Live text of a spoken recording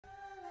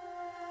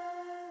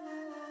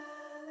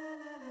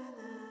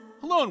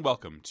Hello and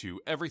welcome to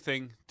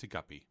Everything to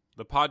Guppy,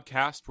 the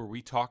podcast where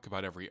we talk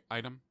about every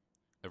item,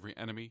 every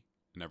enemy,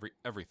 and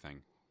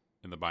everything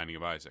in the Binding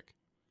of Isaac.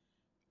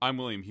 I'm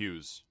William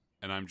Hughes,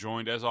 and I'm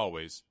joined, as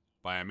always,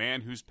 by a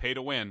man who's paid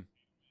to win,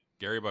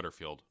 Gary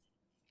Butterfield.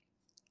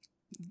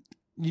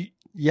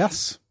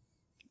 Yes.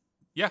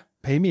 Yeah.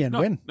 Pay me and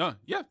win. No,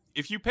 yeah.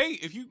 If you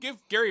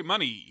give Gary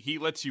money, he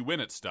lets you win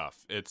at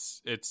stuff.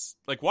 It's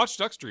like, watch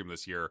Duckstream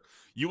this year.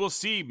 You will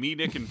see me,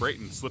 Nick, and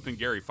Brayton slipping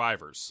Gary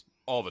fivers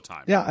all the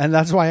time. Yeah, and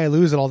that's why I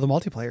lose at all the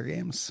multiplayer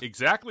games.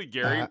 Exactly,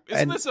 Gary.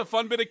 Isn't this a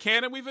fun bit of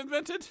canon we've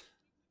invented?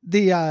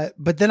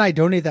 But then I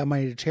donate that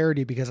money to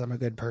charity because I'm a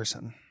good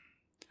person.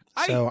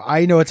 So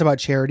I know it's about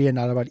charity and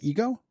not about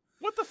ego.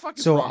 What the fuck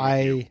is wrong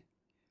with you?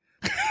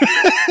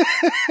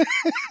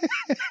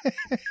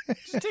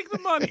 Just take the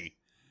money.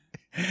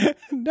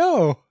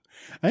 No.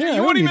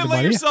 You won't even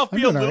let yourself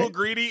be a little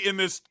greedy in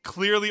this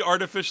clearly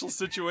artificial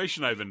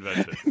situation I've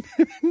invented.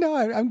 No,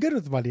 I'm good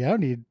with money.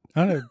 I'm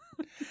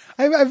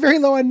very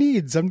low on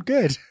needs. I'm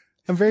good.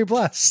 I'm very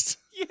blessed.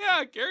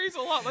 Yeah, Gary's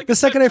a lot like the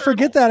second I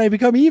forget that, I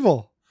become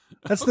evil.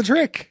 That's the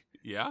trick.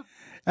 Yeah.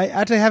 I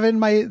have to have it in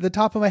the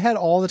top of my head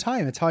all the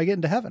time. It's how I get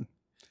into heaven.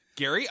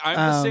 Gary, I'm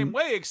the same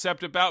way,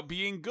 except about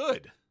being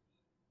good.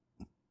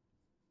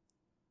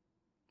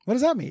 What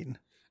does that mean?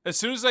 As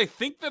soon as I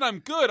think that I'm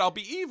good, I'll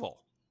be evil.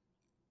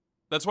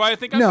 That's why I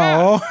think I'm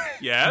bad.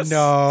 Yes.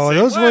 No,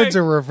 those words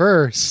are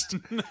reversed.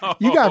 No.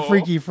 You got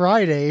Freaky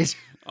Fridays.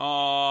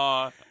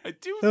 I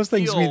do. Those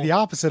things mean the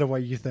opposite of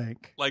what you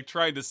think. Like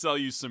trying to sell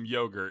you some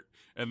yogurt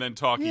and then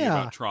talking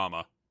about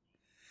trauma.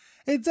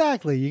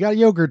 Exactly. You got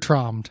yogurt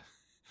trommed.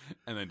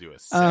 And then do a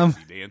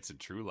sexy dance in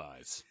True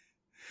Lies.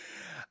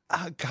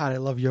 Oh, God, I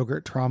love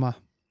yogurt trauma.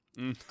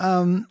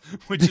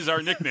 Which is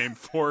our nickname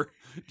for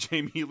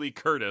Jamie Lee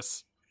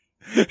Curtis.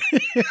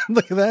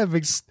 Look at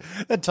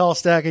that tall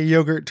stack of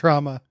yogurt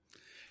trauma.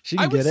 She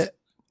can get it.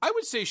 I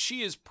would say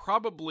she is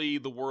probably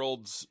the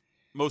world's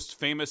most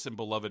famous and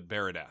beloved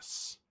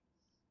Baroness.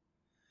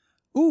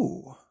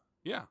 Ooh.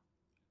 Yeah.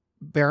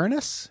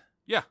 Baroness?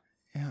 Yeah.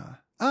 Yeah.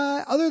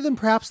 Other than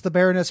perhaps the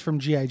Baroness from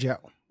G.I. Joe.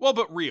 Well,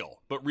 but real,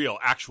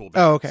 actual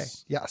Baroness. Oh, okay.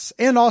 Yes.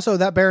 And also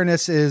that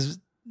Baroness is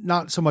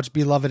not so much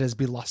beloved as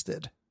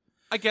belusted.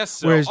 I guess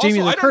so. Whereas also,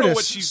 Jamie Lee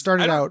Curtis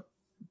started out...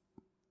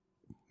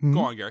 Go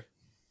on, Gary.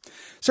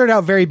 Started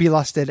out very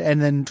belusted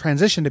and then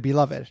transitioned to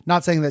beloved.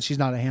 Not saying that she's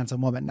not a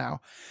handsome woman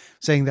now.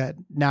 Saying that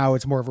now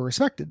it's more of a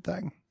respected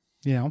thing.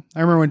 You know?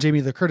 I remember when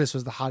Jamie Lee Curtis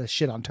was the hottest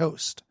shit on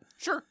toast.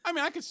 Sure. I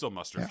mean, I could still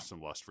muster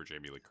some lust for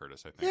Jamie Lee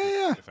Curtis, I think.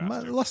 Yeah.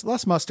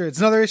 Lust muster. It's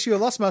another issue of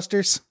Lust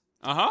Musters.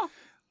 Uh-huh.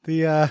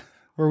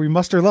 Where we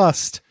muster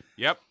lust.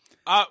 Yep.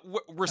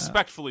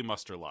 Respectfully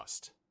muster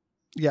lust.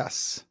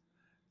 Yes.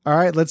 All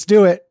right, let's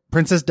do it.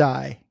 Princess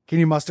Di. Can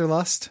you muster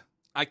lust?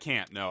 I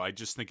can't, no. I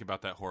just think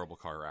about that horrible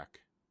car wreck.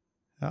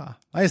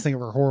 I just think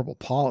of her horrible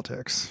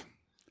politics.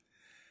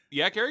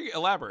 Yeah, Gary,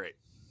 elaborate.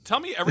 Tell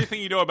me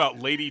everything you know about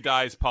Lady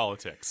Di's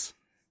politics.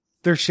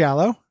 They're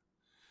shallow.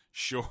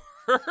 Sure.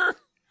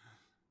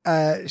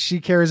 She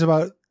cares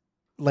about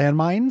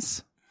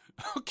landmines.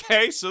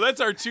 Okay, so that's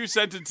our two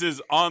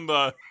sentences on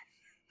the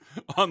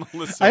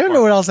list. So I don't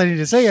know what else I need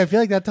to say. I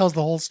feel like that tells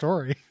the whole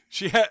story.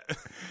 She has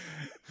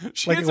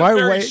a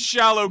very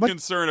shallow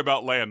concern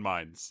about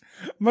landmines.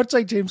 Much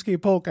like James K.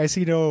 Polk, I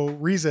see no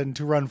reason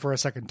to run for a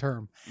second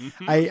term.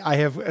 Mm-hmm. I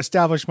have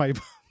established my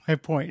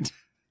point.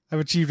 I've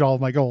achieved all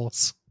of my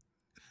goals.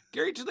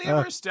 Gary, did they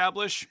ever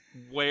establish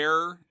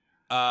where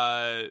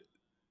the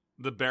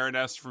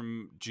Baroness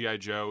from G.I.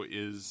 Joe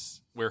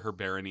is, where her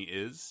barony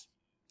is?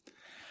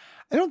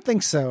 I don't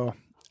think so.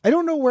 I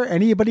don't know where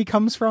anybody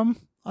comes from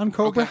on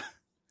Cobra. Okay.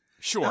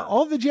 Sure.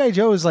 All the G.I.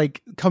 Joes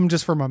come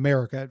just from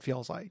America, it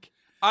feels like.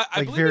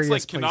 I believe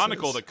it's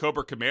canonical that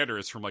Cobra Commander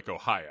is from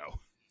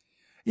Ohio.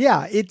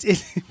 Yeah,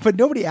 but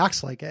nobody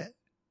acts like it.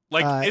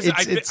 I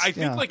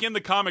think in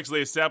the comics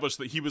they established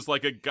that he was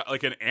like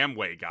an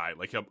Amway guy,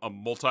 like a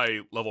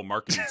multi-level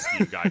marketing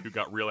scheme guy who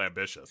got real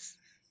ambitious.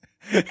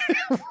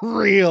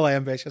 Real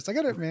ambitious. I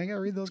gotta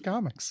read those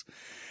comics.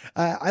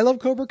 I love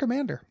Cobra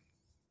Commander.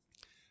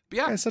 But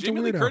yeah,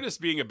 Jamie Lee Curtis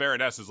being a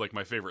Baroness is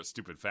my favorite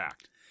stupid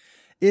fact.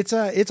 It's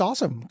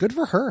awesome. Good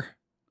for her.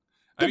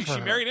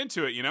 She married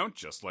into it,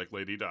 just like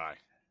Lady Di.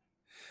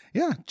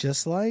 Yeah,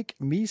 just like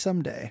me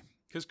someday.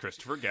 Because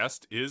Christopher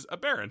Guest is a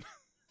Baron.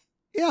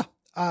 Yeah,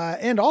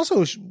 and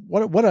also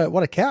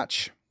what a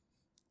catch.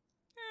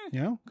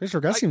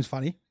 Christopher Guest seems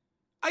funny.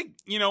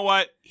 You know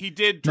what? He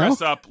did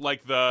dress up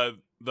like the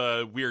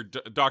weird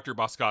Dr.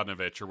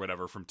 Boscodnovich or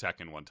whatever from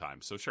Tekken one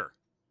time. So sure.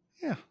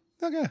 Yeah.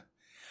 Okay.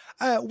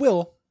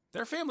 Will.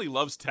 Their family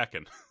loves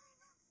Tekken.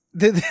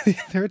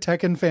 They're a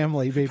Tekken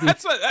family, baby.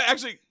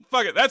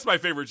 Fuck it. That's my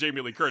favorite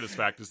Jamie Lee Curtis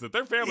fact is that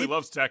their family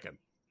loves Tekken.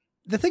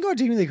 The thing about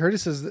Jamie Lee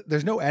Curtis is that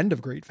there's no end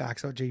of great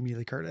facts about Jamie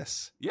Lee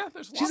Curtis. Yeah,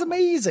 she's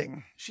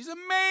amazing. She's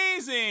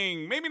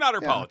amazing. Maybe not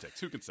her politics.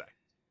 Who can say?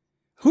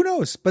 Who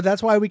knows? But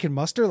that's why we can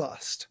muster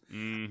lust.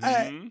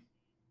 Mm-hmm.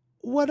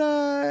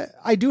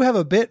 I do have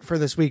a bit for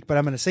this week, but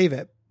I'm going to save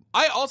it.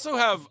 I also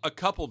have a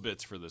couple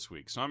bits for this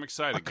week, so I'm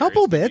excited. A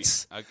couple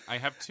bits? I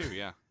have two,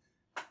 yeah.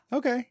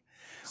 Okay.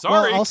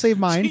 Sorry. Well, I'll save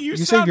mine. You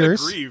save sound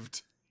yours.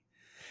 aggrieved.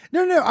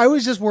 No. I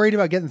was just worried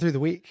about getting through the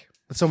week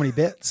with so many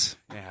bits.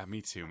 Yeah,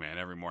 me too, man.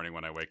 Every morning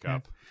when I wake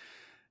up.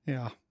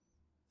 Yeah.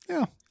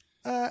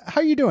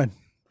 How you doing?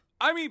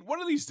 I mean,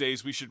 one of these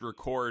days we should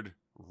record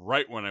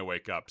right when I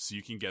wake up so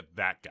you can get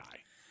that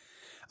guy.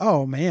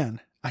 Oh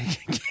man, I'm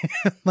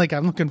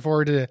looking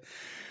forward to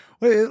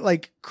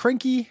like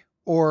cranky,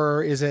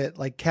 or is it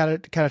like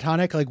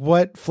catatonic? Like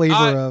what flavor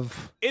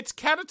of? It's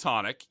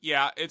catatonic.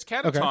 Yeah, it's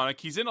catatonic. Okay.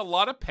 He's in a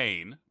lot of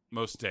pain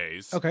most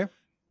days. Okay.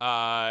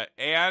 Yeah,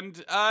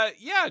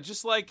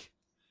 just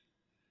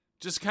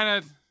kind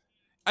of.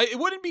 It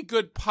wouldn't be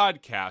good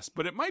podcast,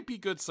 but it might be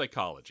good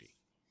psychology.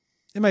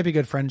 It might be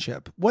good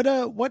friendship. What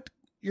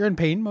you're in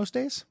pain most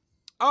days?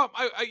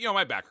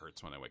 My back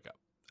hurts when I wake up.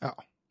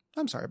 Oh,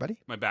 I'm sorry, buddy.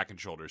 My back and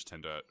shoulders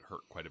tend to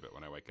hurt quite a bit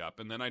when I wake up,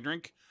 and then I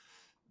drink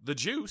the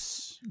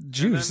juice. And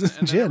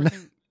then gin.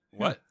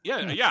 What?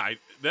 Yeah.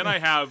 Then I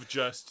have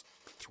just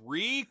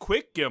 3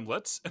 quick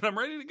gimlets, and I'm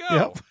ready to go.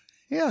 Yep.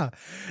 Yeah.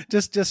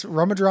 Just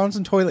rummage around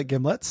some toilet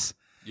gimlets.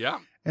 Yeah.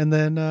 And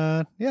then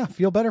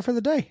feel better for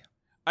the day.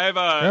 I have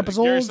Grandpa's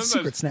old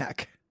secret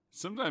snack.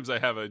 Sometimes I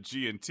have a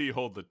G&T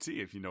hold the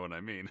T, if you know what I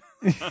mean.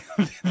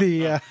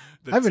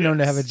 I've been known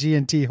to have a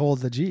G&T hold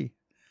the G.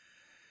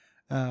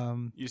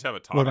 You just have a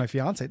tonic? What my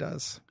fiance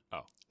does.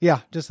 Oh.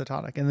 Yeah, just a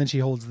tonic. And then she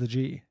holds the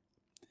G.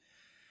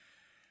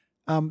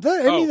 I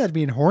mean that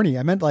being horny.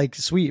 I meant like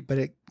sweet, but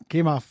it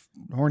came off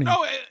horny.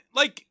 No,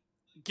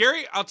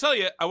 Gary, I'll tell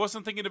you, I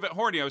wasn't thinking of it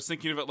horny. I was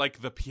thinking of it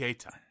like the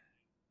Pieta.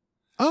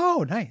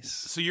 Oh, nice.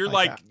 So you're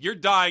you're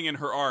dying in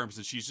her arms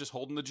and she's just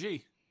holding the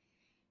G.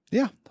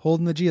 Yeah,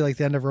 holding the G like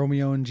the end of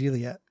Romeo and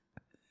Juliet.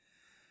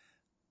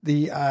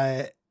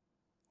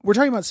 We're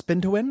talking about spin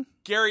to win.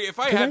 Gary, if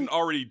I hadn't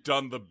already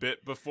done the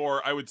bit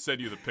before, I would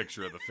send you the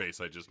picture of the face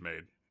I just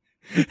made.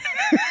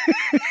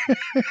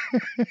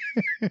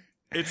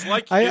 It's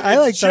like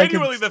it's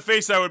genuinely the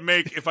face I would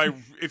make if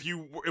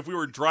we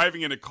were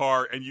driving in a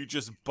car and you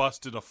just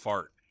busted a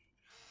fart.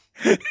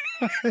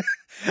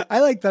 I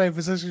like that I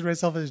positioned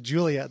myself as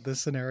Juliet in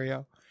this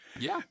scenario.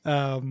 Yeah.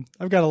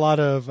 I've got a lot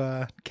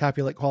of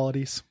Capulet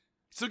qualities.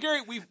 So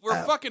Gary,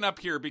 we're fucking up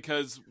here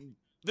because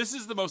this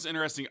is the most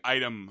interesting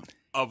item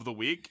of the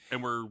week,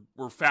 and we're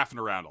faffing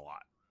around a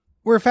lot.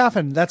 We're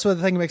faffing. That's what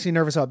the thing that makes me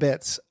nervous about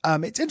bits.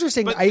 It's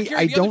interesting. But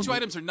Gary, the other 2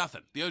 items are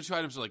nothing. The other 2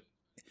 items are like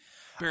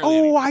barely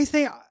anything. I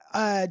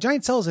think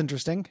Giant Cell is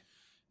interesting.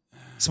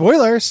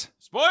 Spoilers.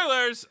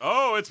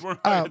 Oh,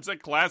 it's a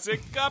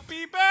classic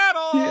guppy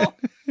battle.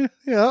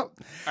 Yeah. All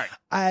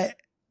right.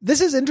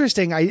 This is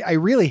interesting. I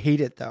really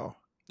hate it though.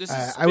 This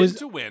is spin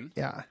to win.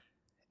 Yeah.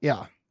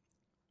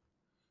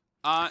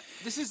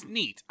 This is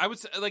neat. I would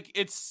say, like,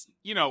 it's,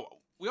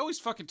 we always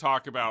fucking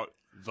talk about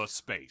the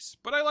space,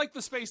 but I like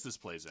the space this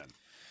plays in.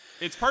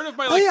 It's part of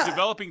my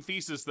developing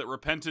thesis that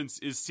Repentance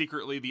is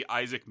secretly the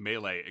Isaac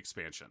Melee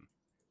expansion.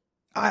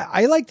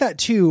 I like that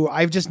too.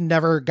 I've just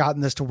never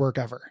gotten this to work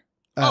ever.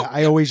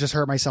 I always just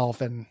hurt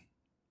myself, and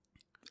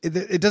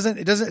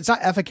it's not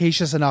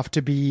efficacious enough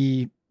to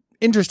be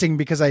interesting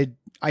because I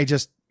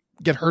just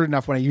get hurt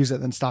enough when I use it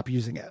and then stop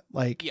using it.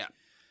 Like, yeah.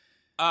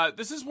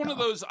 This is one of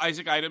those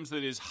Isaac items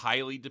that is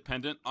highly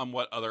dependent on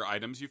what other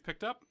items you've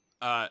picked up.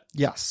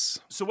 Yes.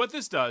 So what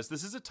this does,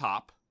 this is a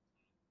top.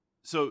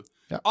 So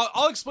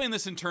I'll explain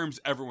this in terms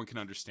everyone can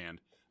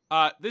understand.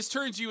 This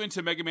turns you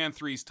into Mega Man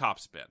 3's top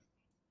spin.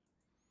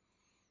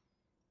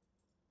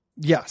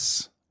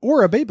 Yes.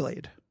 Or a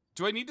Beyblade.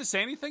 Do I need to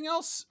say anything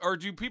else? Or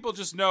do people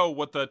just know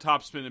what the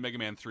top spin in Mega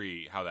Man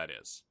 3, how that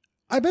is?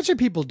 I bet you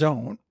people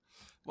don't.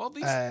 Well,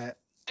 these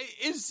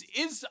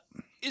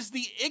is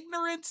the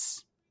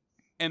ignorance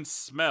and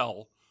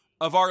smell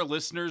of our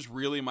listeners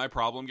really my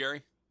problem,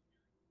 Gary?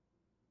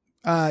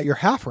 You're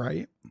half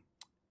right.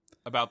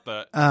 About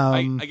the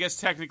I guess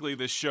technically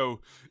this show,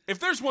 if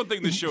there's one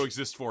thing this show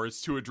exists for,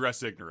 it's to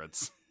address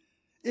ignorance.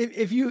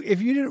 If you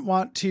didn't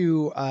want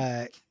to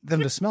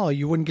them to smell,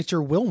 you wouldn't get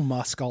your Will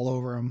Musk all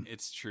over them.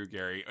 It's true,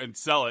 Gary, and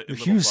sell it in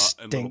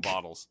little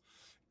bottles.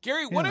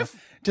 Gary, what if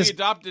we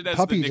adopted as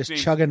puppy the nickname?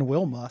 Just chugging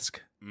Will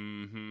Musk.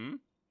 Mm-hmm.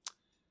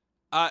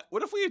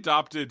 What if we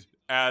adopted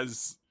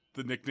as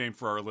the nickname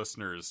for our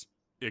listeners,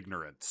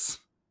 ignorance?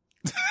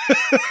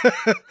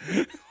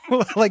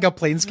 Like a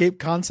Planescape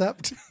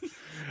concept?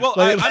 Well,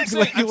 I'm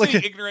saying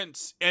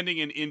ignorance ending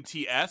in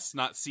NTS,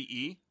 not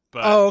CE.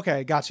 But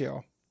okay, got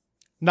you.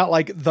 Not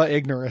like the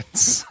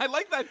ignorance. I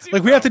like that too.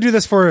 Like we have to do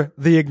this for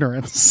the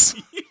ignorance.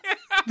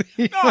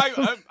 Yeah.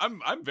 No,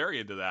 I'm very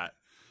into that.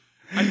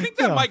 I think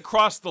that might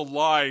cross the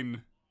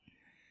line.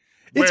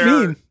 It's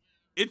mean.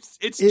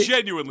 It's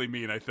genuinely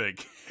mean, I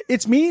think.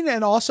 It's mean,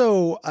 and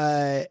also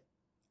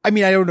I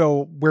mean, I don't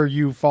know where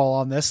you fall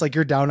on this. Like,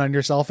 you're down on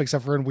yourself,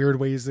 except for in weird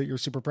ways that you're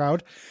super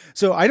proud.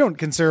 So I don't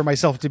consider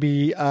myself to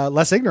be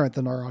less ignorant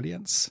than our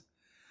audience.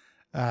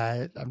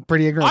 I'm a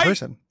pretty ignorant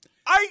person.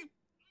 I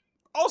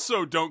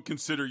also don't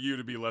consider you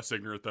to be less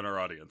ignorant than our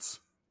audience.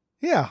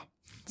 Yeah.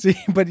 See,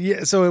 but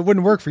so it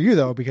wouldn't work for you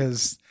though,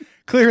 because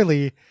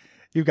clearly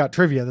you've got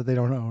trivia that they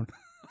don't own.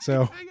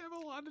 So I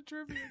have a lot to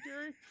trivia,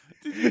 Gary.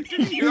 Did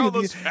you hear all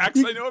those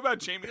facts I know about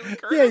Jamie Lee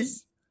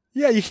Curtis?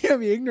 Yeah, you can't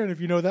be ignorant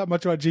if you know that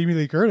much about Jamie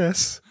Lee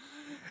Curtis.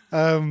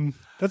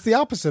 That's the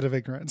opposite of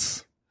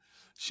ignorance.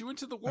 She went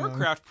to the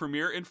Warcraft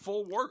premiere in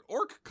full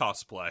orc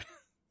cosplay.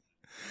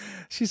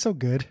 She's so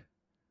good.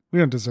 We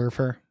don't deserve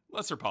her.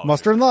 Lesser politics.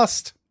 Muster and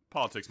lust.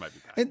 Politics might be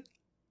bad. And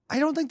I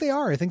don't think they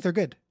are. I think they're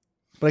good.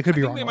 But I could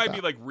be wrong. They might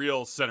be like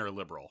real center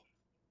liberal.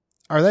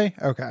 Are they?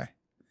 Okay.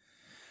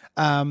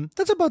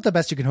 That's about the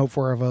best you can hope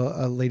for of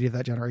a lady of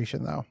that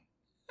generation, though.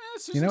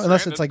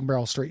 Unless it's like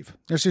Meryl Streep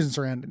or Susan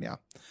Sarandon, yeah.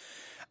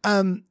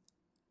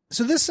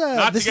 So this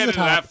not this to get is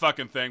into that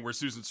fucking thing where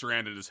Susan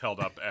Sarandon is held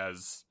up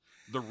as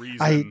the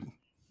reason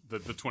the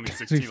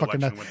 2016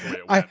 election went the way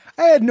it went.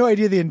 I had no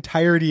idea the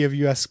entirety of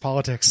U.S.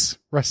 politics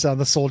rests on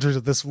the shoulders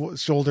of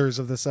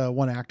this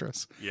one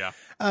actress. Yeah.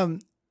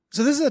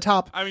 So this is a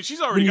top. I mean,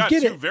 she's already got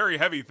two very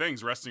heavy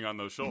things resting on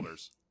those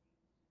shoulders.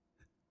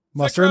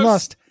 Muster and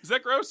lust. Is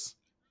that gross?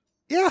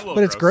 Yeah,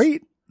 but it's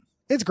great.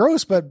 It's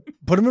gross, but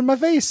put them in my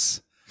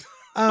face.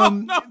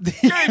 No,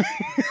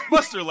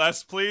 muster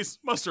less, please.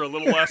 Muster a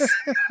little less.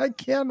 I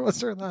can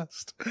muster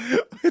less.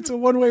 It's a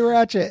one-way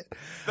ratchet.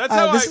 That's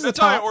how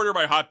I order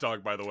my hot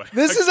dog, by the way.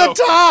 This is a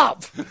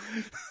top.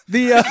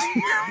 I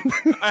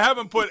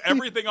haven't put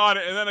everything on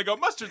it, and then I go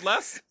mustard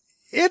less.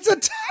 It's a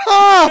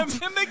top. And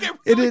then they get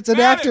really it's an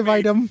active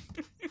item.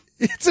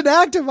 It's an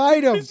active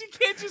item. Because you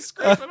can't just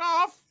scrape it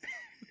off.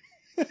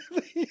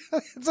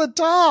 It's a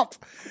top,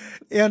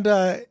 and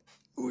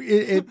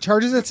it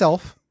charges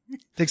itself.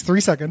 Takes 3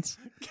 seconds.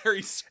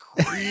 Gary's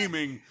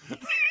screaming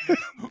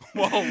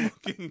while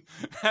looking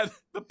at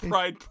the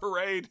Pride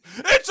Parade.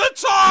 It's a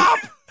top!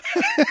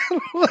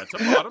 That's a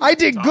bottom. I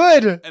did top,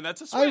 good. And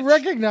that's a switch. I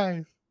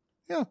recognize.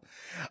 Yeah.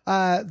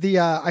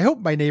 I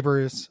hope my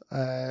neighbors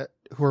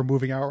who are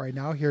moving out right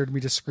now heard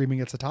me just screaming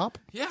it's a top.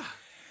 Yeah.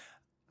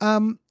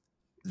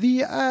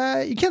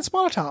 You can't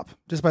spot a top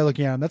just by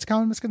looking at them. That's a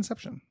common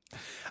misconception.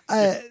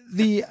 Now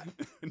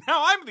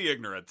I'm the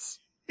ignorance.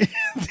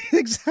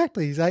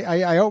 Exactly.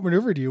 I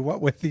outmaneuvered you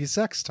with the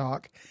sex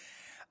talk.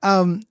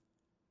 The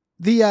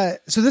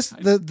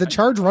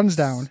charge runs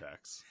down,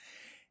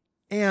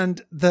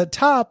 and the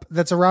top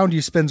that's around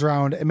you spins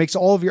around and makes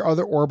all of your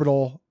other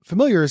orbital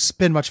familiars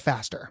spin much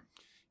faster.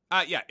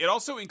 Yeah, it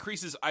also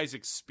increases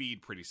Isaac's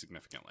speed pretty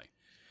significantly.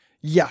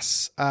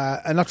 Yes,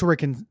 enough to where it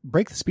can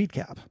break the speed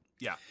cap.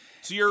 Yeah.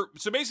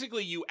 So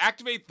basically you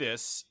activate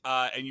this,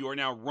 and you are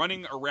now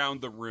running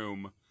around the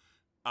room,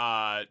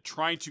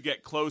 trying to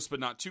get close but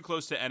not too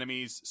close to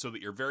enemies, so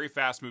that your very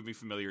fast moving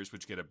familiars,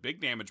 which get a big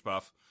damage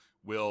buff,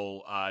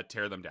 will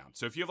tear them down.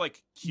 So if you have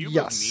like cube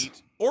of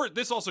meat, or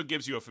this also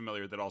gives you a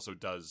familiar that also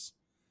does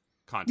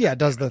contact. Yeah, it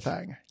does damage. The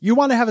thing. You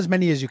want to have as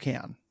many as you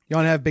can. You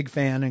want to have Big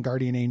Fan and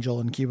Guardian Angel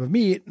and Cube of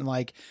Meat and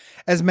like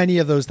as many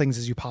of those things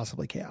as you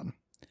possibly can.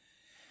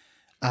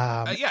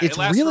 It's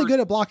really good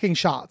at blocking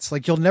shots.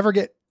 Like you'll never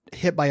get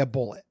hit by a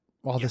bullet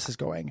while this is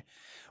going.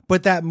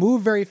 But that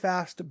move very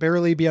fast,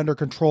 barely be under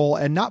control,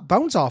 and not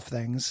bounce off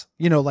things,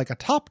 like a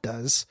top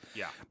does.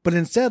 Yeah. But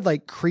instead,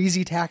 like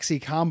crazy taxi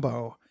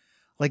combo,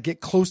 like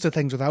get close to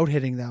things without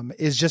hitting them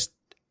is just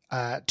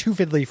too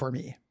fiddly for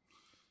me.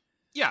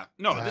 Yeah,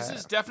 no, this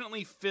is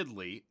definitely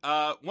fiddly.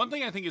 One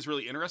thing I think is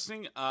really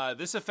interesting,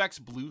 this affects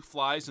blue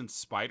flies and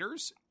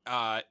spiders.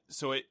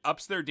 So it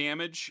ups their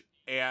damage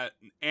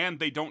and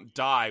they don't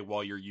die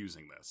while you're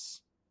using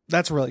this.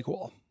 That's really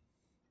cool.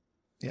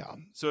 Yeah.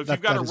 So if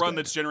you've got a run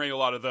that's generating a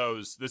lot of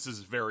those, I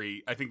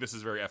think this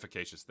is very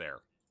efficacious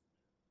there.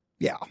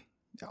 Yeah.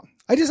 Yeah.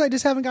 I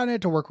just haven't gotten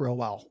it to work real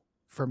well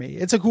for me.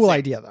 It's a cool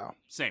idea though.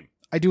 Same.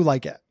 I do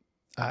like it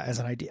as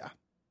an idea.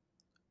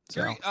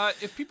 Gary,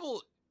 if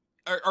people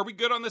are we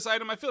good on this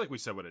item? I feel like we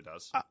said what it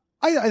does.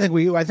 I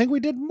think we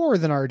did more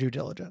than our due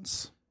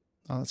diligence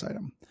on this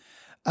item.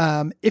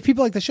 If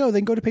people like the show, they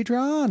can go to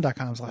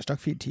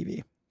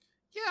patreon.com/Duckfeed.tv.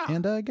 Yeah.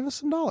 And give us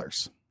some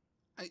dollars.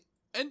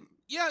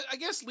 I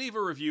guess leave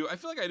a review. I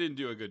feel like I didn't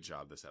do a good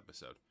job this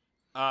episode.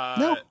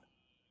 No,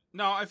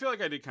 I feel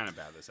like I did kind of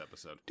bad this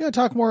episode. Do you want to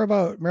talk more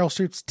about Meryl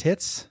Streep's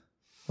tits?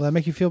 Will that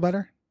make you feel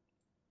better?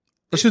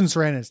 Or Susan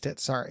Sarandon's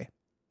tits, sorry.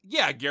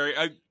 Yeah, Gary.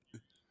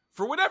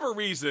 For whatever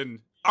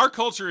reason, our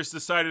culture has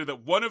decided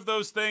that one of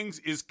those things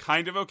is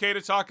kind of okay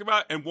to talk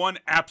about, and one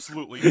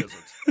absolutely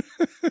isn't.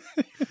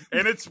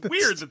 And it's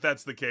weird that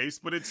that's the case,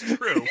 but it's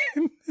true.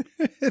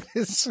 It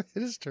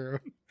is true.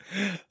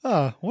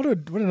 Oh, what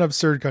an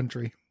absurd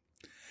country.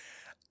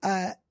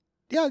 Yeah,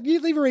 you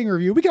leave a ring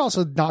review. We can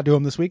also not do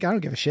them this week. I don't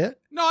give a shit.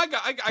 No, I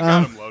got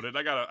them loaded.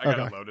 I got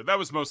it loaded. That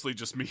was mostly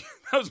just me.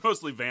 That was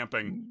mostly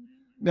vamping.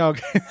 No,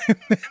 okay.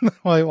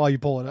 while you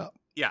pull it up.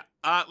 Yeah.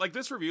 Like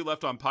this review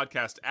left on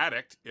Podcast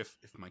Addict, if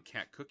my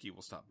cat Cookie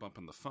will stop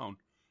bumping the phone.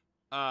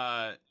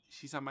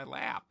 She's on my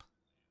lap.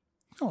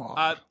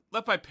 Aww.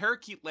 Left by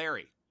Parakeet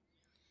Larry.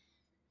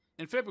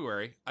 In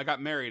February, I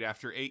got married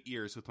after 8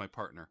 years with my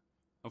partner.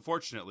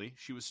 Unfortunately,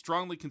 she was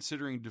strongly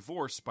considering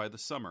divorce by the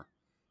summer.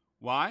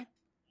 Why?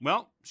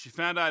 Well, she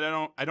found out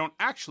I don't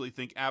actually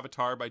think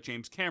Avatar by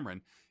James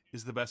Cameron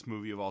is the best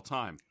movie of all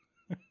time.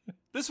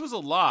 This was a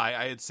lie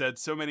I had said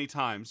so many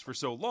times for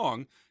so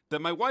long that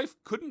my wife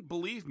couldn't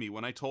believe me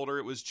when I told her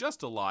it was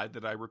just a lie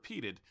that I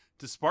repeated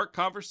to spark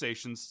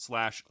conversations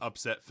 /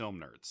 upset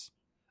film nerds.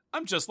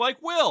 I'm just like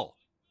Will.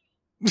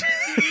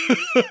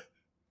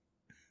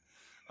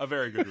 A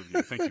very good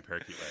review. Thank you,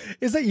 Parakeet Ray.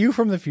 Is that you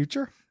from the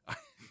future?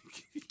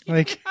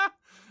 Like,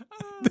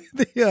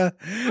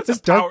 That's this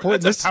a dark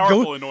point, that's a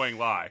powerful, annoying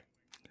lie.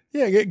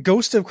 Yeah,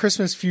 Ghost of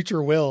Christmas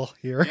Future Will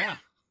here. Yeah.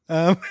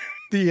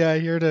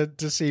 Here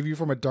to save you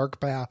from a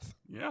dark path.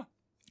 Yeah.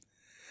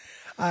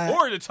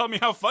 Or to tell me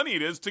how funny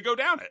it is to go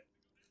down it.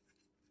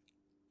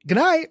 Good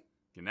night.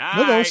 Good night.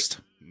 No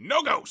ghost.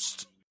 No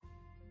ghost.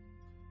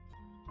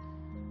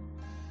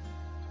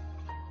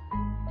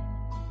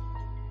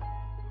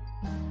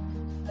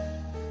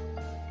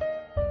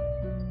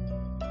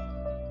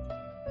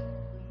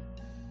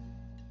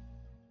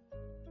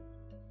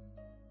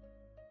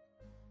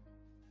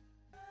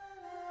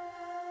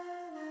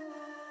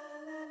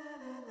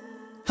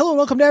 Hello and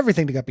welcome to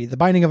Everything to Guppy, the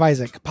Binding of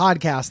Isaac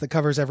podcast that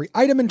covers every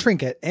item and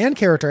trinket and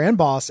character and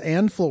boss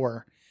and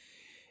floor.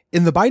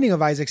 In the Binding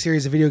of Isaac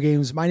series of video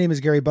games, my name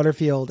is Gary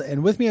Butterfield,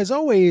 and with me as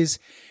always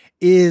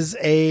is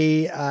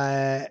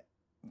a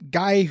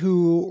guy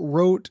who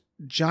wrote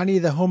Johnny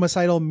the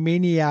Homicidal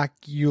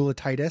Maniac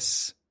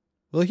Ulititis,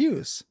 Will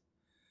Hughes.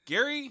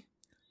 Gary,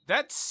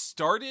 that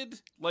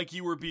started like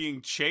you were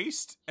being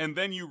chased, and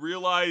then you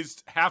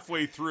realized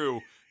halfway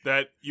through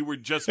that you were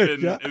just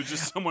been, Yeah. it was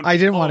just someone. I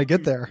didn't want to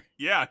get there.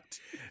 Yeah.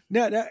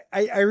 No,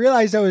 I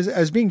realized I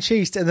was being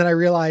chased, and then I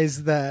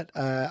realized that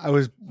I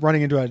was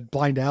running into a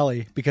blind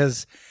alley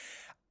because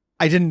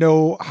I didn't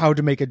know how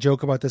to make a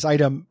joke about this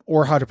item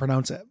or how to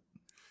pronounce it.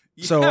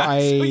 Yeah, so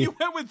you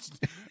went with,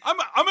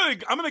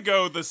 I'm gonna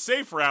go the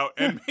safe route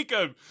and make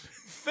a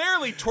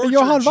fairly tortured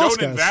Johann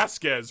Jonan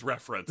Vasquez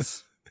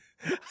reference.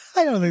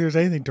 I don't think there's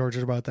anything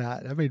tortured about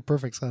that. That made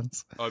perfect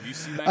sense. Oh, have you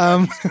seen that guy?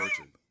 He's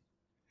tortured.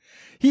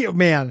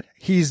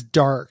 He's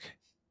dark.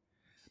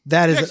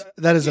 That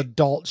is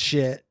adult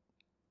shit.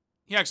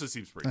 He actually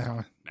seems pretty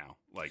fine now.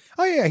 Like,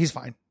 oh yeah, he's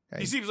fine. Yeah,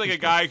 he seems like a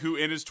guy who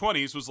in his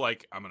 20s was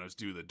like, I'm going to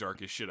do the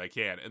darkest shit I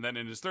can. And then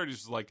in his 30s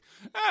was like,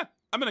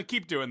 I'm going to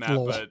keep doing that.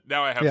 Lol. But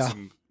now I have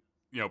some,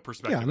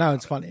 perspective. Yeah, now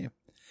it's funny.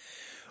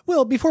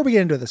 Well, before we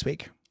get into it this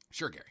week.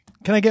 Sure, Gary.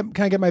 Can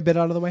I get my bit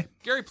out of the way?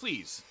 Gary,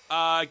 please.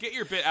 Get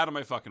your bit out of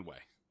my fucking way.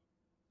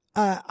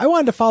 I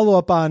wanted to follow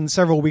up on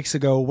several weeks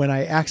ago when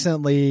I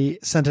accidentally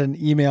sent an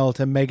email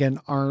to Megan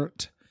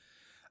Arndt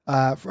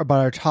about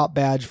our top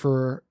badge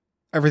for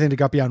Everything to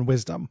Guppy on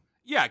Wisdom.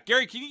 Yeah,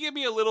 Gary, can you give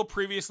me a little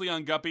previously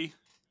on Guppy?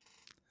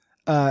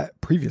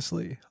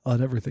 Previously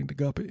on Everything to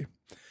Guppy.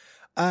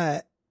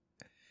 Hey,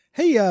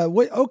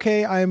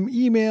 okay, I'm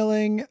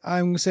emailing.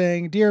 I'm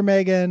saying, Dear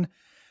Megan,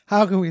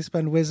 how can we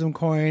spend Wisdom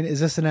Coin? Is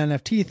this an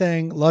NFT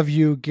thing? Love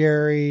you,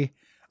 Gary.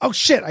 Oh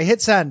shit, I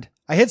hit send.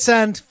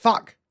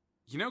 Fuck.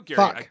 You know,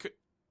 Gary,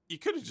 you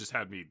could have just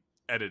had me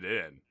edit it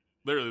in.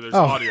 Literally, there's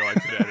audio I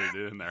could edit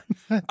it in there.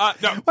 No,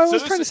 well, I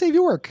was trying to save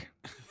you work.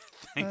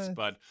 Thanks,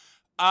 bud.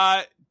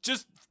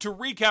 Just to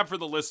recap for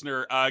the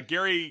listener,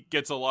 Gary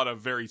gets a lot of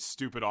very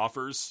stupid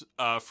offers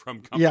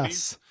from companies.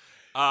 Yes.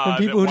 From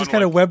people who just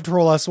kind of web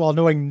troll us while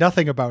knowing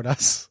nothing about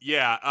us.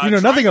 Yeah. You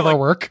know nothing of our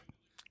work.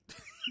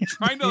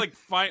 Trying to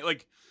find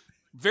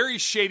very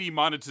shady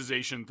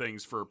monetization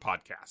things for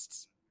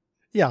podcasts.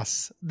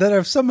 Yes, that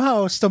have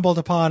somehow stumbled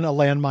upon a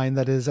landmine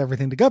that is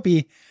Everything to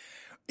Guppy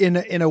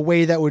in a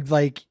way that would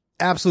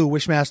absolute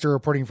Wishmaster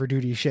reporting for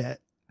duty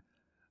shit.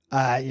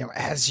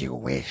 As you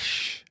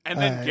wish. And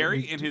then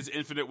Gary, in his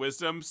infinite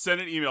wisdom,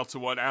 sent an email to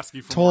one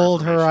asking for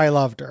told more her I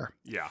loved her.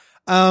 Yeah.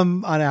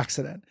 On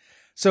accident.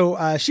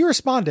 So she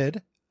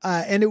responded,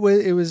 and it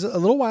was a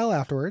little while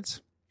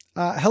afterwards.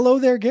 Hello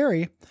there,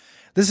 Gary.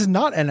 This is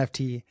not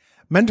NFT.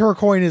 Mentor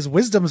Coin is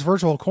Wisdom's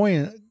virtual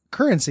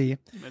currency.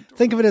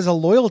 Think of it as a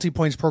loyalty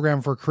points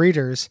program for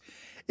creators.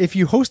 If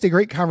you host a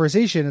great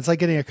conversation, it's like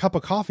getting a cup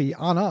of coffee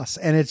on us,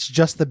 and it's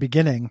just the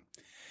beginning.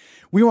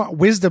 We want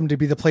Wisdom to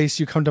be the place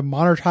you come to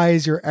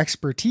monetize your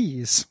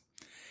expertise.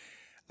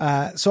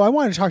 So I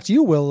want to talk to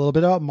you, Will, a little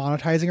bit about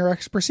monetizing our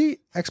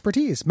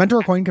expertise.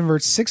 Mentor Coin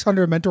converts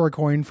 600 Mentor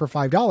Coin for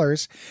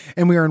 $5,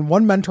 and we earn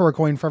 1 Mentor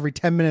Coin for every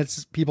 10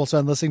 minutes people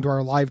spend listening to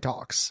our live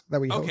talks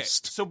that we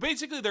host. So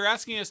basically they're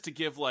asking us to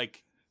give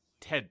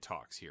TED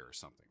Talks here or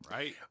something,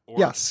 right?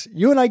 Yes.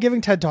 You and I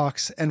giving TED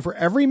Talks, and for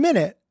every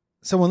minute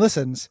someone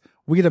listens,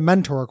 we get a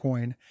Mentor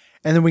Coin,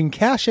 and then we can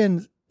cash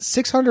in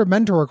 600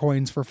 Mentor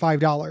Coins for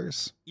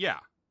 $5. Yeah.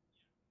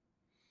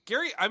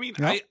 Gary, I mean,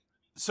 yep.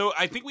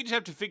 I think we just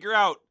have to figure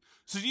out.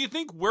 So do you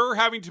think we're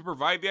having to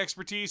provide the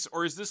expertise,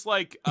 or is this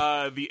like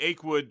the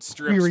Achewood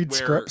strips? We read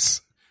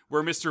scripts.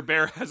 Where Mr.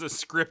 Bear has a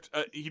script.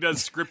 He does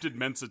scripted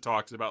Mensa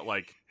talks about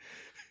I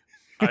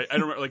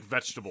don't know,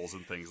 vegetables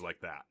and things like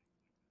that.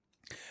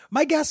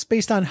 My guess,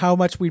 based on how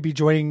much we'd be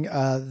joining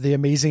the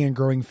amazing and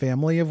growing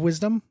family of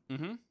Wisdom,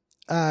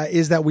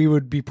 is that we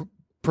would be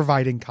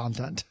providing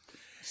content.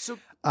 So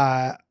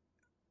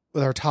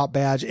with our top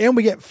badge, and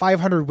we get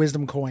 500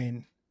 Wisdom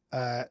Coin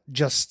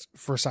just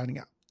for signing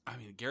up. I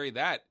mean, Gary,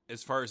 that,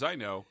 as far as I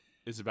know,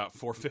 is about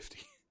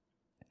 $4.50.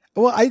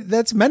 Well,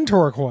 that's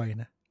mentor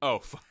coin.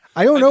 Oh,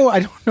 I don't know. I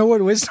don't know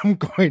what wisdom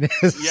coin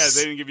is. yeah,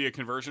 they didn't give you a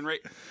conversion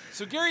rate.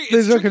 So Gary,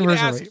 There's it's no tricky to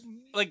conversion ask. rate.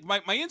 Like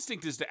my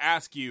instinct is to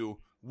ask you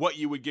what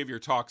you would give your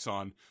talks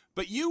on,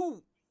 but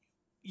your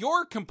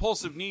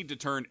compulsive need to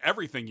turn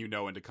everything you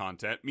know into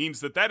content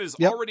means that is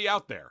already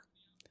out there.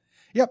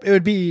 Yep, it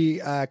would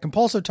be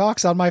compulsive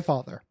talks on my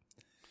father.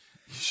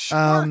 Sure.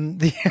 Welcome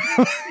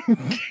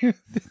to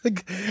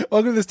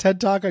this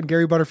TED Talk on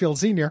Gary Butterfield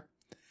Sr.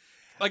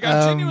 Like,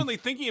 I'm genuinely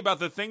thinking about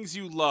the things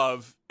you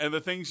love and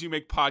the things you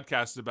make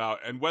podcasts about,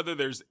 and whether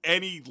there's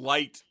any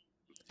light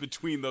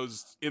between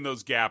in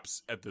those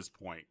gaps at this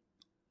point.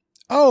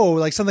 Oh,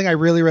 like something I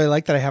really, really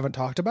like that I haven't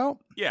talked about?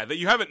 Yeah, that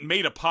you haven't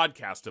made a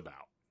podcast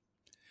about.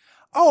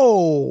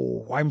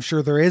 Oh, I'm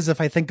sure there is if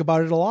I think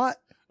about it a lot.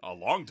 A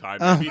long time,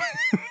 maybe.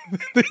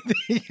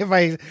 If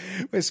I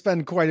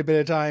spend quite a bit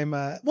of time,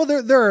 well,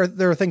 there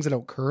are things I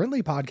don't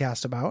currently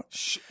podcast about.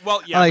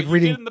 Well, yeah, like but you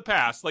reading did in the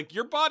past. Like,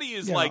 your body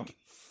is like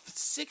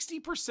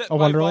 60% A by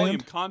Wonderland?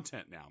 volume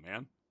content now,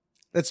 man.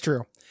 That's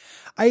true.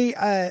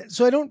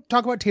 So I don't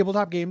talk about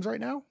tabletop games right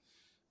now.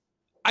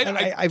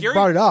 I've Gary,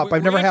 brought it up.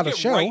 I've never had a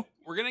show.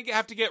 We're going to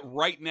have to get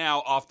right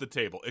now off the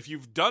table. If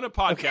you've done a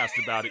podcast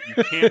about it, you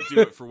can't do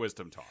it for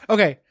Wisdom Talk.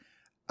 Okay.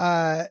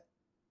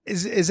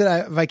 Is it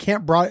if I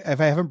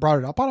haven't brought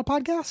it up on a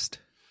podcast?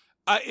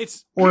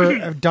 It's or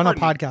I've done a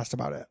podcast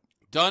about it.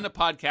 Done a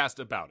podcast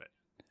about it.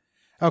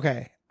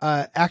 Okay.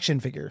 Action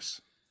figures.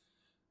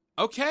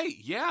 Okay,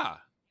 yeah.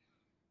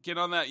 Get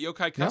on that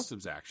Yokai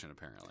Customs action,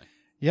 apparently.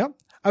 Yep.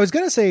 I was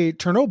going to say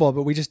Chernobyl,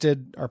 but we just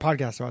did our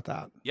podcast about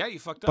that. Yeah, you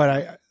fucked up. But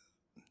I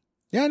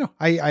know.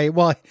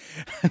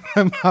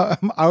 I'm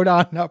out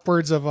on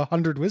upwards of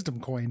 100 wisdom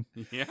coin.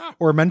 Yeah.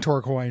 Or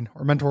mentor coin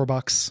or mentor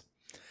bucks.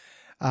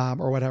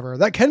 Or whatever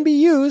that can be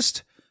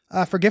used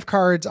for gift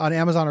cards on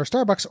Amazon or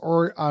Starbucks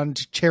or on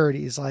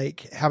charities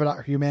like Habitat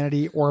for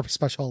Humanity or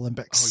Special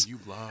Olympics. Oh, you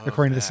love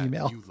according that. to this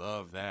email. You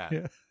love that.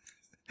 Yeah.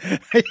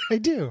 I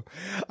do.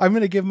 I'm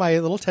going to give my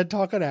little TED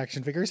Talk on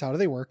action figures. How do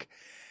they work?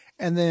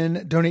 And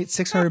then donate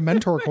 600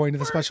 mentor coin to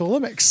the Special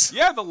Olympics.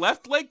 Yeah, the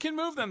left leg can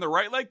move, then the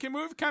right leg can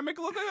move. Kind of make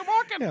it look like they're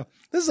walking. Yeah.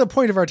 This is a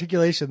point of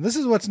articulation. This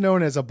is what's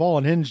known as a ball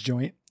and hinge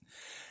joint.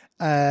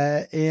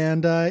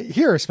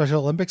 Here,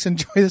 Special Olympics,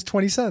 enjoy this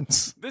 20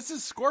 cents. This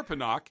is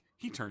Scorponok.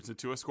 He turns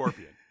into a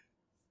scorpion.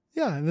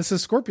 Yeah, and this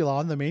is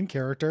Scorpulon, the main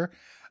character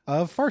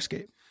of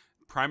Farscape.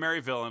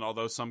 Primary villain,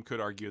 although some could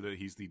argue that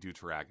he's the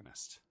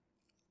deuteragonist.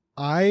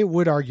 I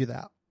would argue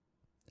that.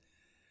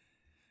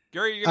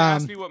 Gary, you're going to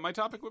ask me what my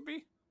topic would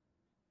be?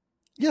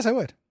 Yes, I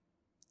would.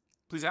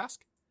 Please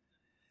ask.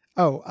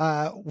 Oh,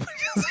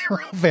 there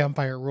are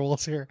vampire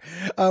rules here.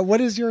 What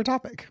is your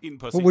topic? Eating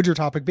pussy. What would your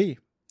topic be?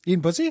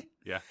 Eating pussy?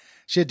 Yeah.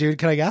 Shit, dude,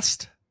 can I guess?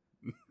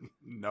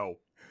 No.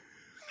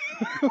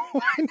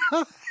 Why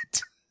not?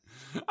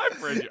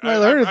 I've read you. I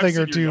learned a thing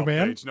or your two, Yelp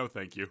man. page. No,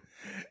 thank you.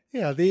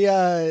 Yeah,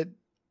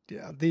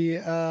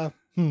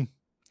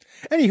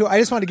 Anywho, I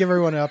just want to give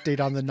everyone an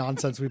update on the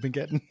nonsense we've been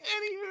getting.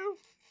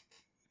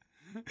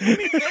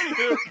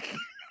 Anywho.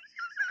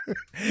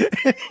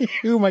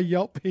 Anywho, my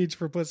Yelp page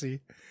for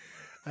pussy.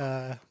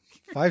 5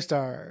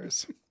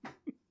 stars.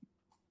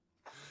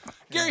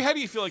 Gary, how do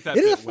you feel like that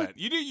bit went?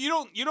 You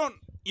don't.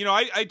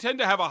 I tend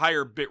to have a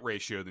higher bit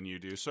ratio than you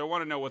do, so I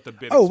want to know what the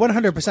bit. Oh,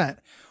 100%.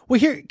 Well,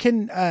 here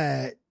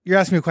you're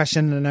asking me a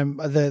question, and I'm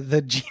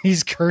the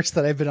genie's curse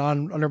that I've been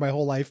on under my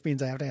whole life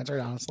means I have to answer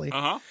it honestly.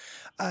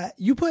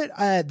 You put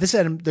this,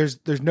 and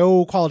there's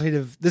no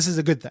qualitative. This is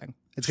a good thing.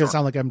 It's gonna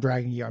sound like I'm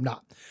dragging you. I'm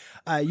not.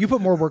 You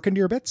put more work into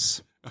your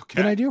bits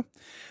than I do.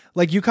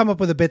 Like you come up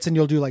with the bits and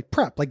you'll do like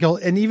prep,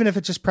 and even if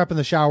it's just prep in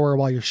the shower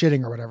while you're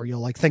shitting or whatever,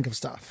 you'll like think of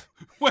stuff.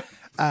 What?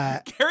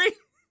 Gary?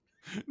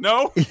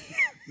 No,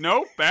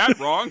 bad,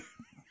 wrong.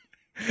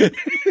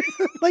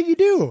 Like you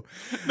do.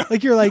 No,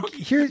 like you're like,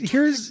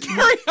 here's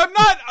Gary,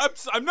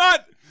 I'm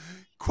not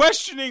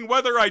questioning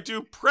whether I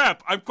do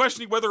prep. I'm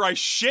questioning whether I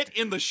shit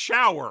in the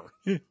shower.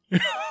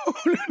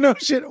 No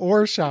shit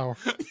or shower.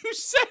 You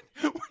said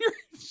when you're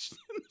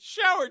in the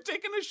shower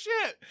taking a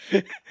shit.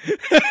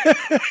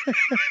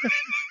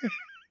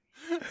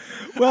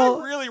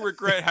 Well, I really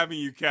regret having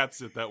you cat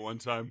sit that one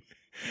time.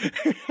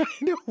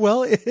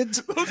 Well,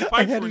 those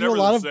pipes were never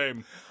the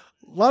same.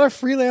 A lot of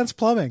freelance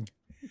plumbing.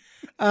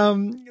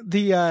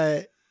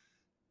 So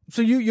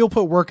you'll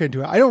put work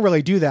into it. I don't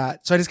really do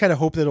that, so I just kind of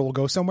hope that it will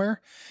go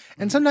somewhere.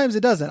 And sometimes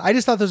it doesn't. I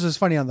just thought this was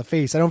funny on the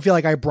face. I don't feel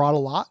like I brought a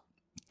lot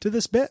to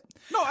this bit.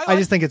 No, I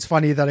just think it's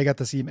funny that I got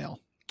this email.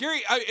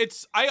 Gary,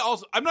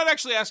 I'm not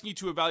actually asking you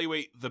to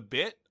evaluate the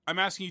bit. I'm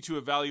asking you to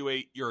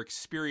evaluate your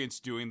experience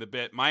doing the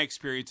bit. My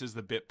experience as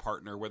the bit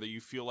partner, whether you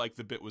feel like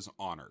the bit was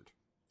honored.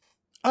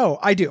 Oh,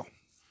 I do.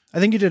 I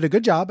think you did a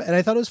good job, and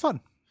I thought it was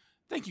fun.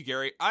 Thank you,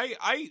 Gary.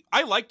 I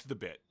liked the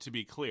bit, to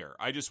be clear.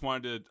 I just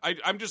wanted to.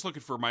 I'm just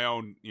looking for my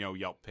own,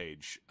 Yelp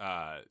page.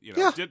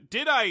 Yeah.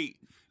 Did I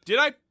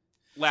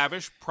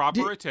lavish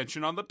proper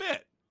attention on the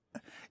bit?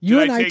 You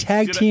and I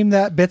tag team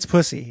that bit's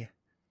pussy,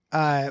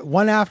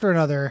 one after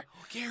another.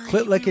 Gary,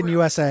 Clit licking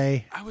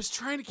USA. I was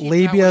trying to keep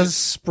labias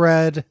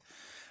spread.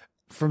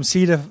 From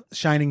sea to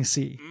shining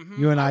sea.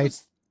 Mm-hmm. You and I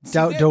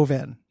dove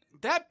in.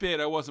 That bit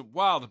I wasn't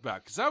wild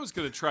about because I was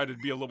going to try to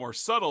be a little more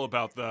subtle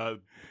about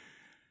the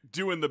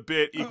doing the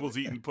bit equals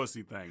eating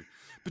pussy thing,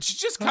 but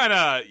you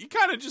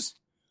kind of just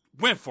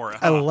went for it.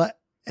 Huh?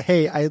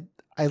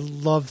 I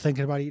love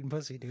thinking about eating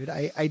pussy, dude.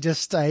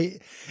 It's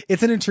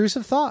an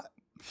intrusive thought.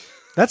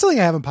 That's something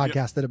I haven't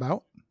podcasted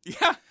about.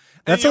 Yeah,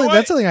 that's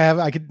something I have.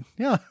 I could.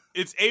 Yeah,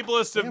 it's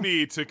ableist of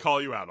me to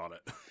call you out on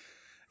it.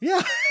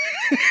 Yeah.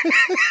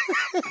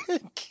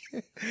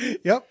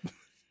 Yep.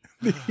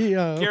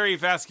 Gary,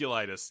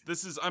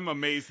 vasculitis. I'm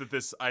amazed that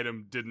this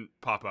item didn't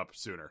pop up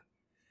sooner.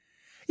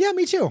 Yeah,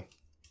 me too.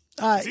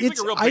 Seems like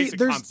a real basic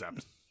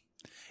concept.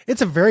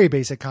 It's a very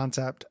basic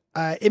concept.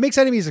 It makes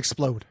enemies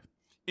explode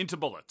into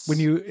bullets.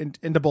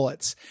 Into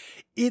bullets.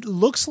 It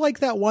looks like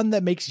that one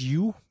that makes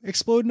you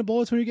explode into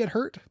bullets when you get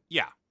hurt.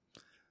 Yeah.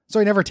 So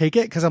I never take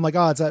it because I'm like,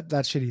 oh, it's that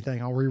shitty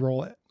thing. I'll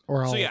re-roll it.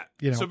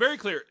 So very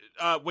clear.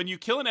 When you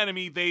kill an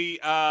enemy, they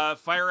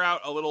fire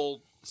out a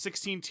little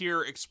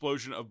 16-tier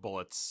explosion of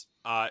bullets.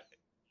 And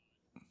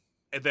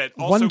that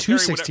also 1 to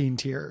 16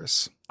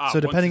 tiers. So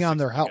depending on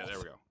their health. Yeah, there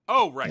we go.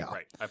 Oh, right.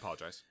 I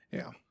apologize.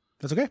 Yeah,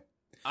 that's okay.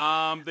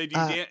 They do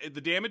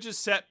the damage is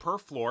set per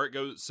floor. It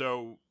goes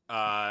so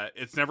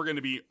it's never going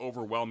to be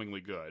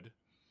overwhelmingly good.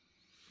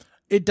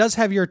 It does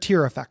have your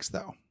tier effects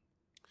though.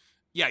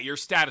 Yeah, your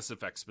status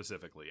effects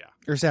specifically, yeah.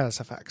 Your status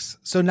effects.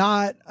 So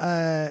not,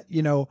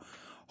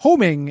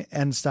 homing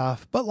and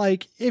stuff, but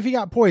like if you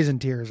got poison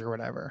tears or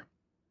whatever,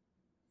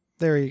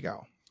 there you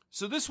go.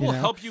 So this will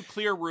help you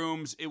clear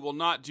rooms. It will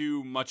not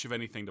do much of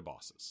anything to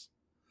bosses.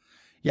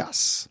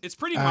 Yes. It's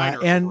pretty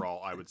minor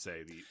overall, I would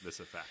say, this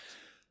effect.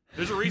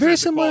 There's a reason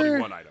it's a quality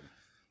 1 item.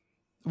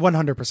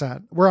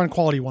 100%. We're on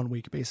quality 1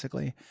 week,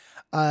 basically.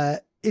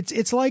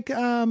 It's like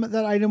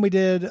that item we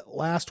did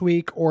last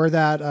week or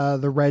that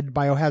the red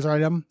biohazard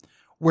item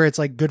where it's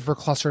like good for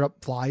clustered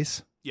up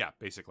flies. Yeah,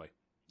 basically.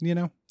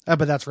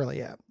 But that's really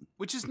it.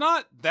 Which is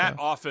not that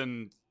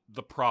often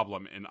the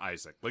problem in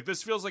Isaac. Like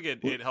this feels like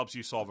it helps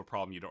you solve a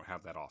problem you don't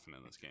have that often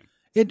in this game.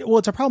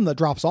 It's a problem that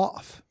drops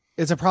off.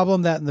 It's a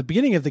problem that in the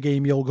beginning of the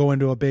game, you'll go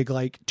into a big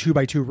like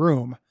 2x2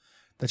 room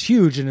that's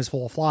huge and is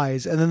full of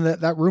flies. And then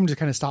that room just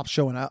kind of stops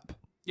showing up.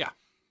 Yeah.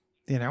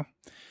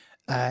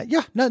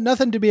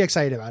 Nothing to be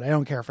excited about. I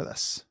don't care for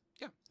this.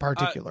 Yeah.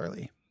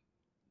 Particularly.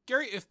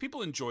 Gary, if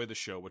people enjoy the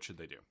show, what should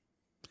they do?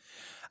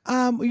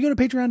 You go to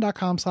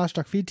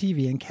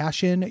patreon.com/Duckfeed.tv and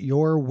cash in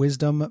your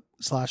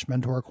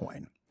wisdom/mentor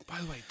coin. By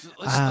the way,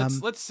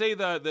 let's say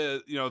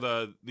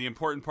the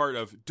important part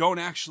of don't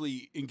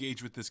actually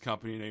engage with this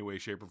company in any way,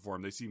 shape, or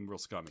form. They seem real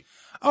scummy.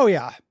 Oh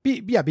yeah.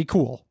 Be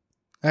cool.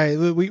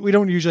 We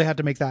don't usually have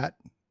to make that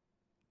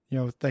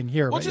thing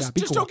here. Well, but just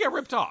cool. don't get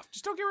ripped off.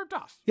 Just don't get ripped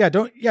off. Yeah,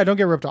 don't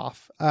get ripped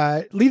off.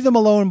 Leave them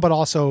alone, but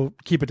also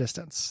keep a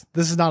distance.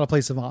 This is not a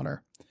place of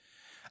honor.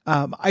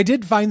 I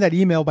did find that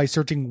email by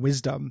searching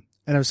wisdom,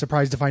 and I was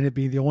surprised to find it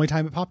being the only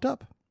time it popped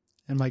up.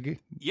 And Gary,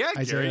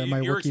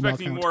 you're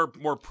expecting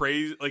more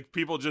praise, like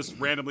people just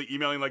randomly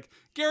emailing, like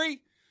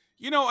Gary.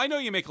 I know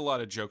you make a lot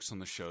of jokes on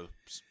the show,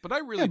 but I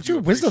really do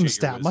appreciate wisdom your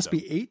stat wisdom. must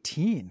be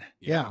 18.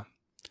 Yeah.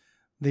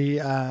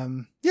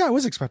 I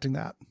was expecting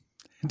that.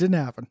 It didn't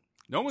happen.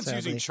 No one's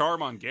using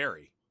charm on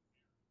Gary.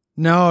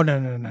 No.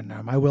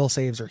 My will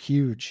saves are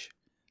huge.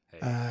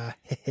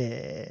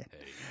 Hey.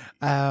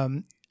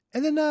 And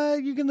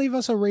then you can leave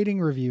us a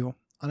rating review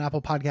on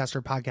Apple Podcast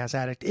or Podcast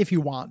Addict if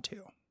you want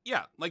to.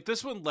 Yeah, like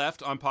this one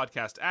left on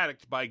Podcast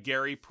Addict by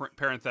Gary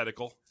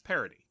parenthetical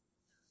parody.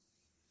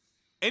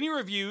 Any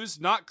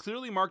reviews not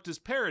clearly marked as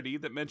parody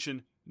that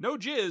mention no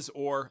jizz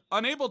or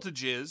unable to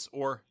jizz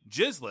or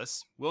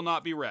jizzless will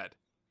not be read.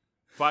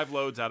 5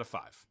 loads out of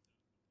 5.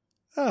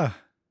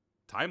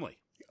 Timely.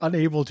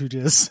 Unable to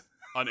jizz.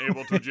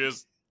 Unable to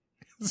jizz.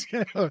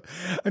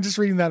 I'm just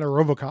reading that in a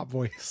RoboCop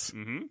voice.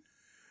 Mm-hmm.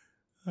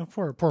 Oh,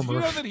 poor Murph. Do Murph. you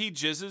know that he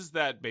jizzes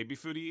that baby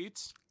food he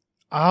eats?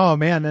 Oh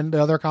man, and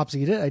the other cops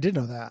eat it? I did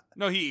know that.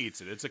 No, he eats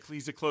it.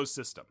 He's a closed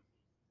system.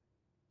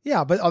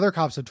 Yeah, but other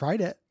cops have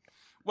tried it.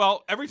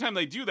 Well, every time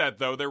they do that,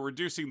 though, they're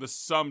reducing the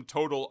sum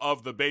total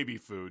of the baby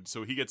food,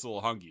 so he gets a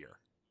little hungrier.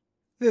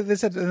 They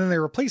said, and then they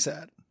replace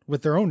it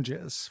with their own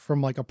jizz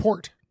from like a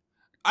port.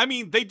 I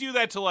mean, they do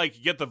that to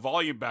like get the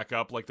volume back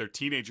up, like they're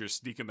teenagers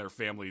sneaking their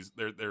families,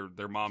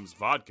 their mom's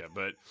vodka.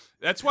 But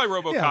that's why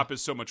RoboCop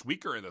is so much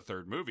weaker in the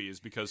third movie,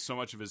 is because so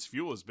much of his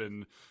fuel has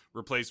been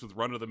replaced with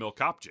run-of-the-mill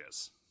cop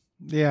jizz.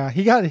 Yeah,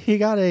 he got a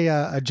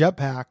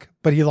jetpack,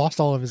 but he lost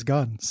all of his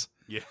guns.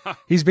 Yeah,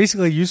 he's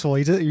basically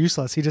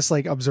useless. He just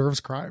like observes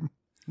crime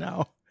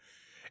now,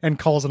 and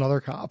calls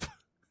another cop.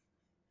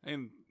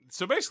 And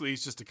so basically,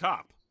 he's just a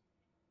cop.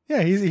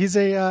 Yeah, he's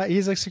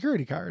a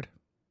security guard.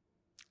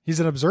 He's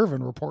an observe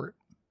and report.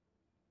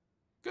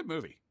 Good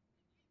movie.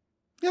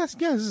 Yes,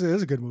 this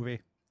is a good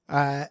movie.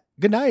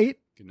 Good night.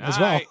 Good night. As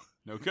well.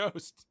 No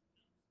ghost.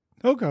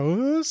 No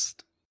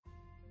ghost.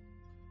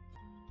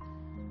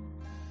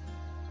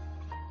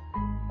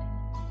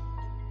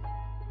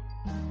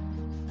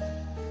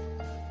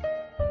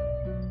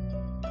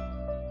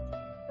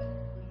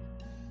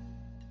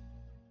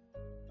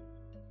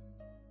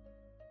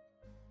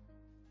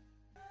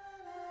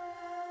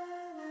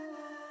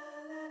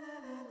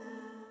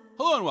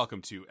 Hello and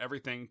welcome to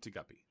Everything to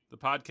Guppy, the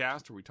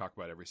podcast where we talk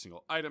about every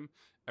single item,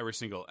 every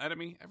single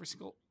enemy, every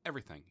single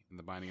everything in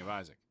the Binding of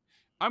Isaac.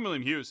 I'm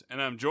William Hughes,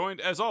 and I'm joined,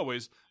 as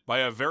always, by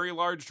a very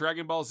large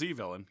Dragon Ball Z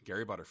villain,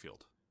 Gary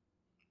Butterfield.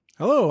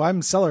 Hello,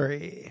 I'm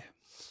Celery.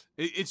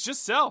 It's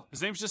just Cell.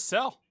 His name's just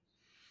Cell.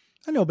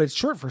 I know, but it's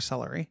short for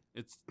celery.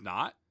 It's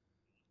not.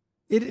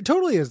 It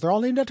totally is. They're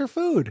all named after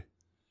food.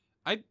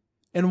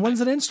 And one's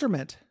an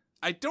instrument.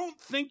 I don't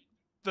think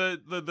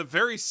the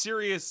very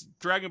serious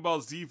Dragon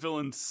Ball Z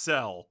villain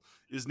Cell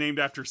is named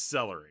after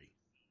celery.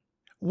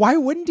 Why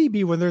wouldn't he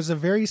be when there's a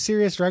very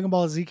serious Dragon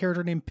Ball Z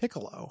character named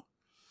Piccolo?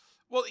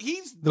 Well,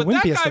 the but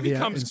that wimpiest guy of the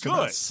becomes good.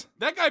 instruments.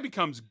 That guy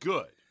becomes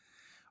good.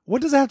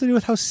 What does that have to do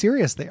with how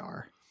serious they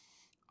are?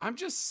 I'm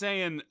just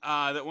saying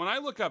that when I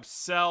look up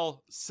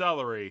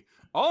celery,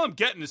 all I'm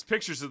getting is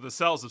pictures of the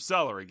cells of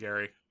celery,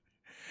 Gary.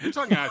 You're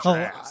talking out your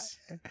ass.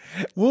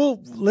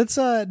 Well, let's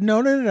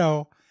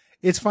no.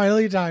 It's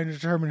finally time to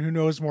determine who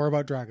knows more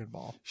about Dragon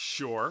Ball.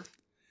 Sure.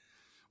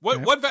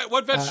 What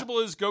vegetable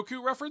is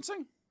Goku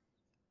referencing?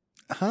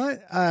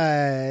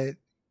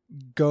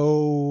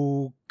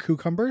 Go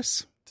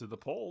cucumbers To the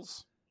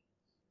poles.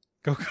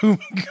 Go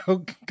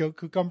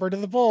cucumber to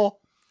the bowl.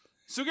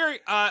 So Gary,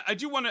 I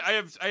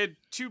had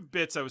two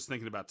bits I was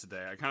thinking about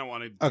today. I kind of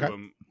want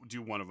to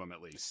do one of them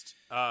at least.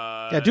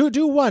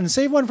 Do one.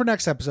 Save one for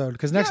next episode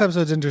because next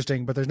episode's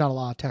interesting, but there's not a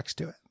lot of text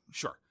to it.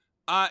 Sure.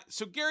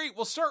 So Gary,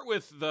 we'll start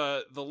with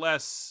the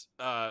less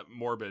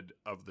morbid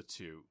of the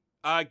two.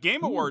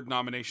 Game Award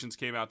nominations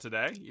came out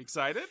today. You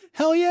excited?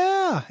 Hell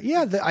yeah!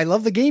 Yeah, I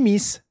love the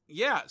gamies.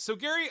 Yeah. So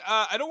Gary,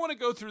 I don't want to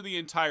go through the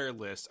entire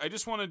list. I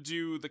just want to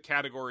do the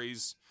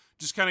categories.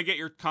 Just kind of get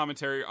your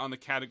commentary on the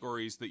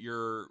categories that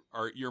you're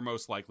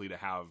most likely to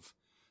have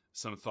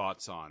some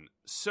thoughts on.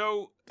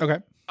 So, okay,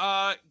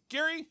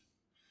 Gary,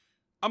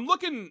 I'm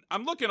looking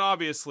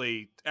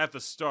obviously at the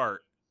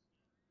start.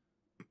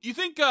 You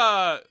think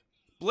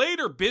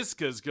Blade or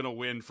Bizka is gonna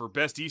win for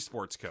best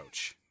esports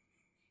coach?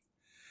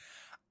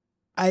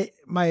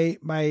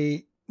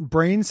 My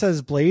brain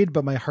says Blade,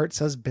 but my heart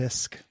says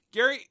Bisk.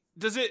 Gary,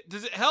 does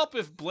it help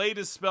if Blade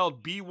is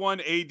spelled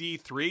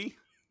B1AD3?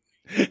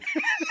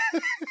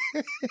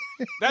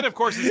 That, of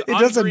course, is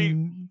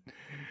Andriy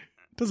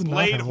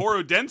Blade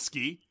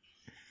Horodensky.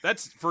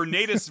 That's for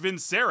Natus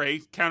Vincere,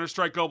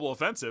 Counter-Strike Global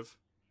Offensive.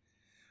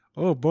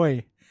 Oh,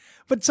 boy.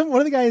 But one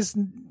of the guys'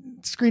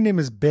 screen name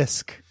is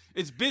Bisk.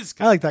 It's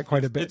Bizka. I like that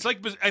quite a bit. It's like,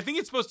 I think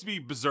it's supposed to be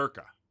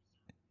Berserka.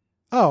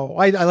 Oh,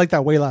 I like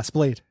that way less.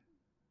 Blade.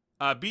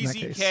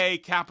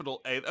 BZK,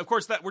 capital A. Of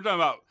course, that we're talking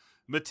about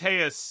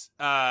Mateus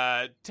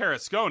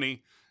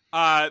Tarasconi.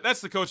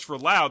 That's the coach for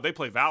Loud. They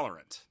play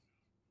Valorant.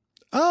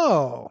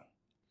 Oh,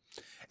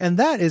 and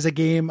that is a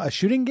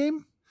shooting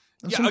game?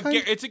 Yeah,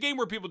 it's a game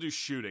where people do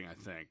shooting, I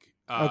think.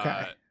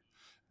 Okay.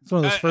 It's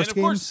one of those first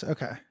games?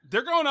 Okay.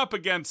 They're going up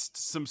against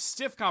some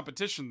stiff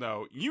competition,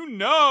 though. You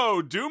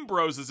know Doom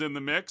Bros is in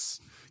the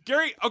mix.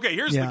 Gary, okay,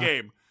 here's the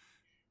game.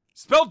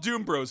 Spell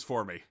Doom Bros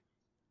for me.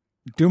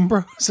 Doom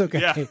Bros?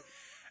 Okay.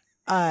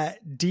 Yeah.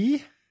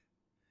 D?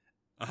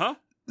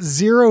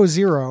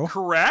 00.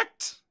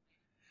 Correct.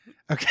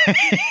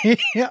 Okay.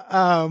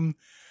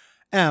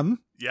 M.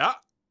 Yeah.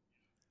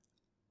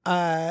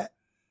 Can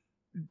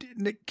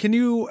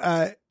you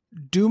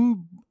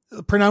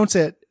pronounce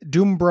it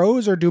Doom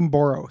Bros or Doom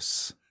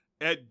Boros?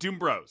 Doom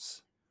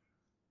Bros.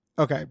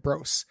 Okay,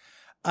 Bros.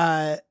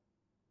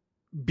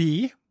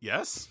 B.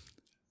 Yes.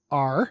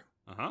 R.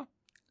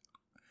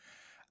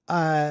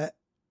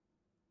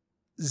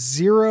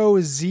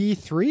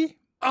 0Z3.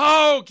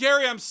 Oh,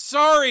 Gary, I'm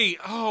sorry.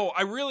 Oh,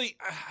 I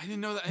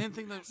didn't know that. I didn't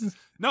think that.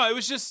 No, it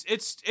was just,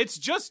 it's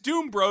just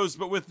Doom Bros,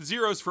 but with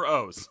zeros for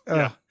O's.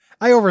 Yeah.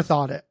 I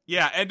overthought it.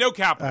 Yeah. And no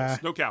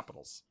capitals. No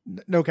capitals.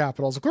 No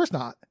capitals. Of course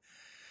not.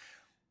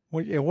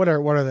 What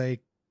are they?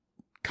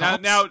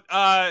 Cops? Now,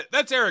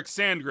 that's Eric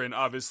Sandgren,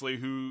 obviously,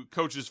 who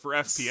coaches for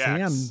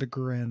FPX.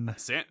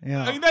 Sandgren.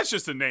 Yeah. I mean, that's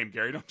just a name,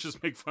 Gary. Don't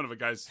just make fun of a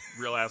guy's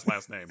real ass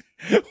last name.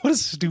 What a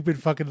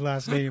stupid fucking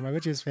last name. I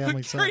bet you his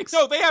family Gary, sucks.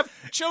 no, they have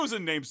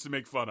chosen names to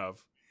make fun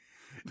of.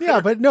 Yeah,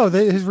 but no,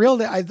 his real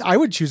name, I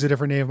would choose a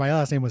different name if my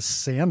last name was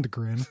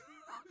Sandgren.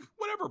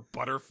 Whatever,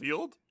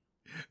 Butterfield.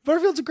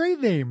 Butterfield's a great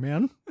name,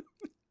 man.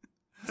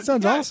 That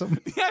sounds awesome.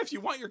 Yeah, if you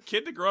want your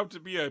kid to grow up to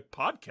be a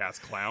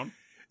podcast clown.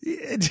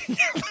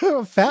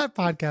 A fat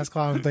podcast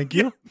clown, thank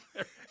you.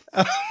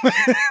 All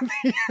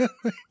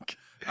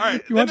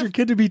right. You want your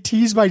kid to be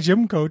teased by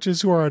gym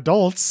coaches who are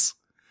adults.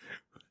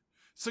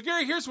 So,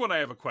 Gary, here's what I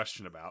have a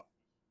question about.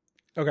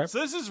 Okay. So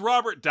this is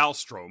Robert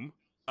Dahlstrom,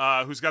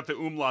 who's got the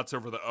umlauts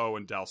over the O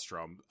in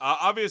Dahlstrom.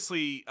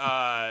 Obviously,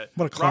 what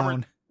a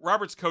clown.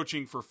 Robert's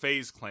coaching for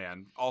FaZe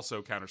Clan,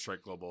 also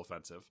Counter-Strike Global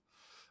Offensive.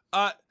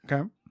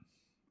 Okay.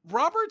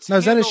 Robert's now,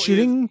 is that a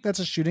shooting? That's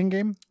a shooting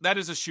game? That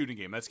is a shooting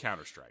game. That's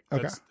Counter-Strike.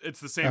 Okay. It's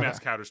the same as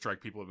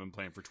Counter-Strike people have been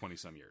playing for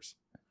 20-some years.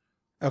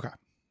 Okay.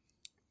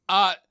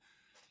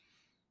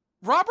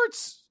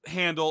 Robert's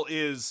handle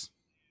is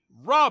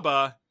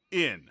Robba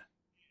in.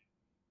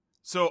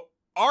 So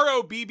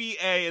ROBBA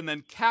and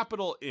then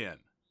capital in.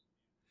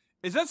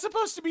 Is that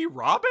supposed to be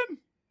Robin?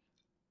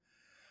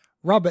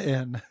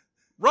 Rubba-in.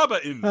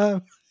 Rubba-in.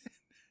 I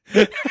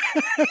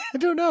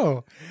don't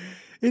know.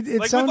 It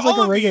Like, sounds with like a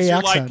all of these, reggae you're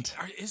accent.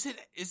 Like,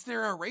 is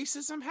there a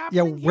racism Yeah,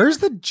 happening?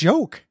 where's here? the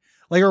joke?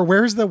 Like, or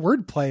where's the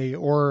wordplay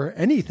or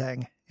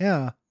anything?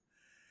 Yeah.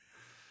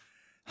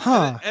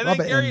 Huh. And then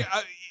Gary,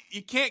 Rubba-in.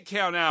 you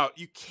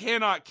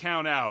cannot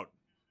count out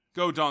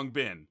Go Dong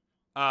Bin,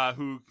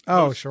 who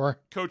Sure.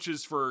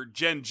 coaches for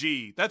Gen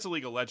G. That's a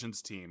League of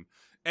Legends team.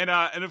 And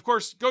of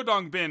course, Go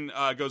Dong Bin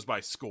goes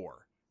by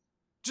Score.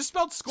 Just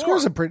spelled Score.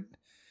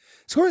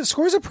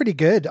 Scores are pretty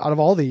good out of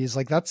all these.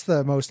 Like, that's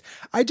the most.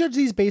 I judge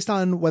these based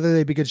on whether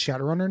they be good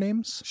Shadowrunner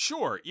names.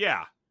 Sure,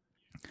 yeah.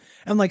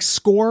 And like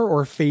Score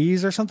or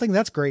Phase or something,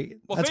 that's great.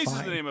 Well, that's Phase fine.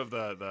 is the name of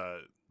the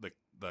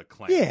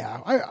clan. Yeah,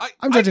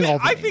 I'm judging all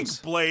the names. I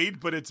think Blade,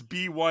 but it's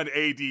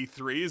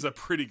B1AD3 is a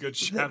pretty good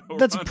shadow.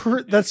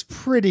 That's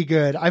pretty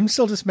good. I'm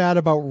still just mad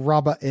about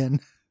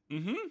Rubba-in.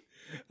 Mm-hmm.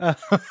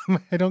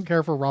 I don't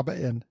care for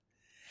Rubba-in.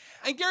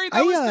 And Gary,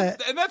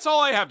 and that's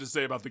all I have to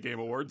say about the Game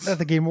Awards. At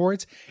the Game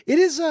Awards, it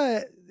is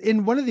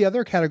in one of the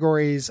other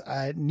categories.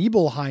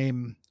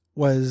 Nibelheim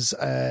was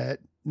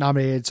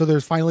nominated, so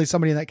there's finally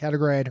somebody in that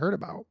category I'd heard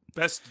about.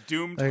 Best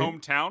doomed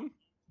hometown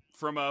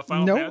from a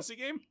Final Fantasy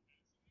game.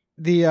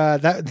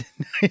 That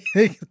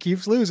it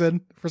keeps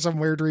losing for some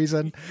weird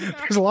reason. Yeah.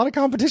 There's a lot of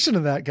competition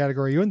in that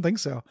category. You wouldn't think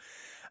so.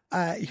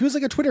 He was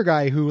like a Twitter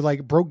guy who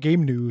like broke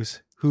game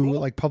news, who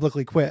like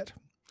publicly quit.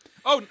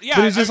 Oh yeah,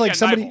 but it was just like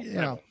somebody,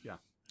 Nibel,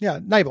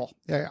 Nibel.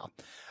 Yeah.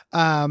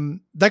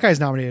 That guy's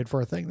nominated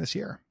for a thing this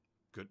year.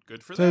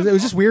 Good for them. So it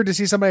was just weird to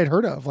see somebody I'd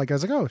heard of. Like, I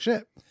was like, oh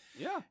shit.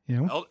 Yeah. You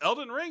know,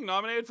 Elden Ring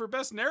nominated for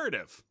best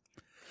narrative.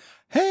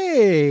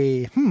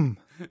 Hey.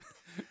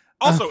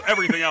 Also,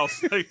 everything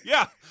else. Like,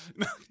 yeah.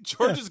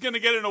 George is going to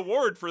get an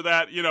award for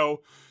that,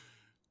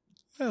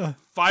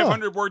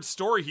 500 word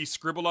story he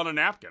scribbled on a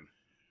napkin.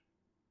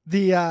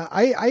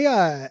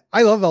 I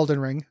love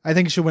Elden Ring. I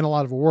think it should win a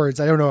lot of awards.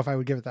 I don't know if I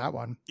would give it that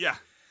one. Yeah.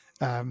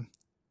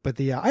 But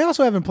I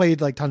also haven't played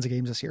like tons of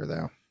games this year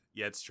though.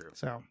 Yeah, it's true.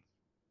 So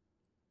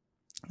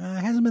it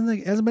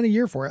hasn't been a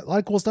year for it. A lot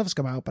of cool stuff has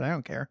come out, but I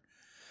don't care.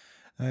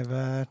 I've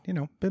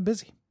been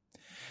busy.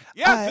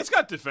 Yeah, it's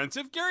got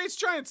defensive. Gary, it's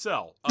try and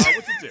sell. What's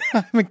it do?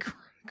 I'm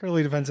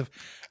incredibly defensive.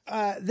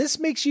 This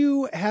makes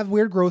you have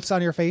weird growths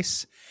on your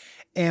face.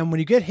 And when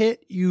you get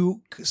hit,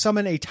 you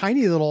summon a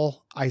tiny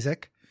little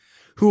Isaac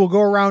who will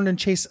go around and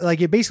chase. Like,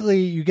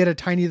 you get a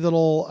tiny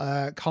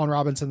little Colin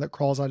Robinson that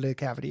crawls out of the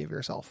cavity of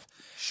yourself.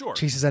 Sure.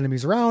 Chases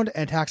enemies around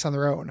and attacks on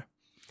their own.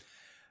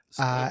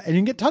 And you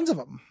can get tons of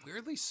them.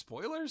 Weirdly,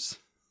 spoilers?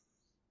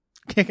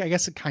 I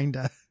guess it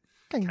kinda.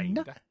 You can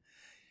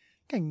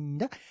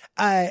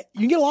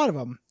get a lot of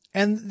them.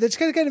 And that's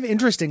kind of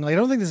interesting. Like, I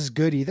don't think this is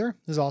good either.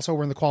 This is also,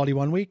 we're in the quality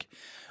 1 week,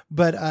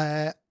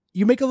 but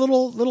you make a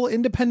little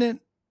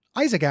independent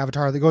Isaac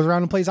avatar that goes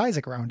around and plays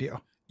Isaac around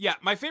you. Yeah.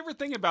 My favorite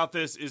thing about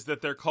this is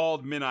that they're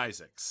called Min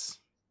Isaacs.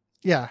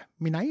 Yeah.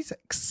 Min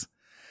Isaacs.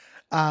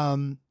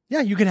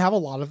 You can have a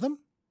lot of them.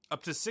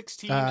 Up to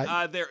 16.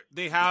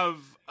 They have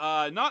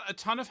not a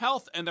ton of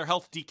health, and their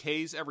health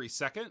decays every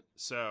second.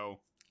 So.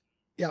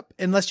 Yep.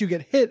 Unless you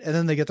get hit and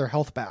then they get their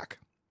health back,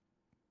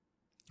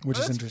 which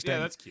is interesting. Yeah,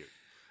 that's cute.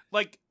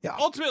 Like,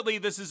 ultimately,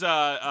 this is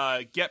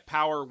a get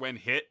power when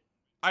hit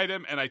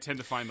item, and I tend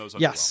to find those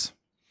underwhelming. Yes.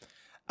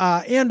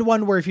 And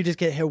one where if you just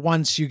get hit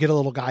once, you get a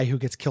little guy who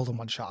gets killed in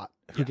one shot.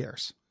 Who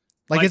cares?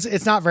 Like,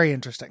 it's not very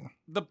interesting.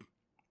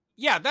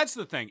 That's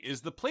the thing,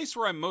 is the place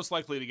where I'm most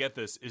likely to get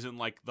this isn't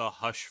like the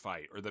Hush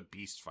fight or the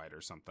Beast fight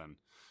or something,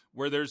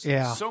 where there's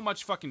so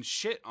much fucking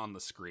shit on the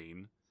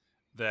screen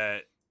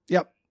that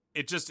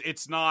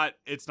it's not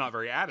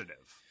very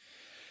additive.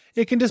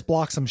 It can just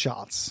block some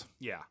shots.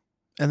 Yeah.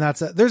 And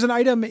that's it. There's an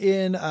item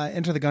in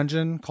Enter the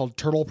Gungeon called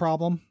Turtle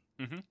Problem,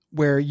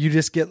 where you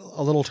just get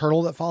a little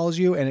turtle that follows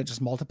you and it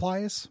just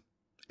multiplies.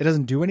 It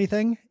doesn't do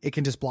anything. It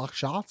can just block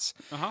shots.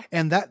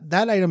 And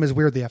that item is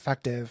weirdly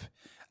effective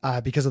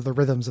because of the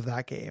rhythms of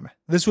that game.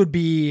 This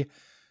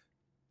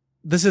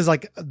is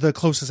like the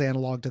closest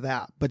analog to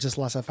that, but just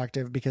less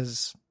effective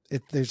because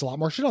there's a lot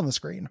more shit on the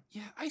screen.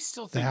 Yeah, I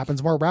still think it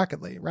happens more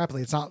rapidly.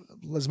 It's not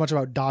as much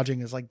about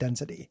dodging as like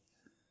density.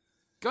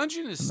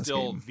 Gungeon is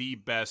still the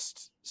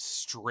best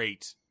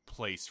straight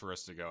place for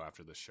us to go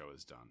after this show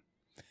is done.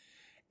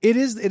 It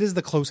is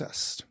the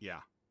closest.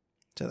 Yeah.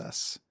 To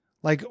this.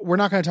 Like, we're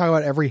not going to talk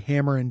about every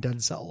hammer in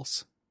Dead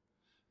Cells.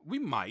 We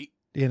might.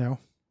 I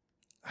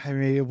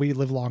mean, we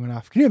live long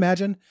enough. Can you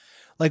imagine?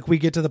 Like, we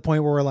get to the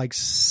point where we're like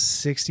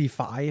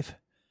 65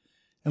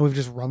 and we've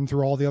just run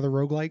through all the other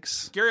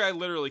roguelikes. Gary, I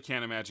literally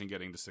can't imagine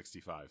getting to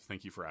 65.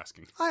 Thank you for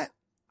asking.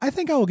 I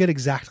think I will get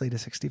exactly to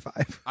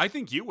 65. I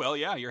think you will.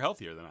 Yeah, you're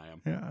healthier than I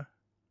am. Yeah.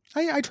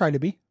 I try to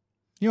be.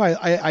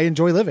 I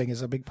enjoy living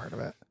is a big part of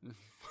it.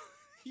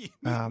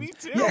 me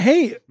too. Yeah,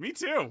 hey, me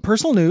too.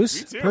 Personal news.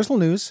 Me too. Personal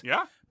news.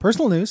 Yeah.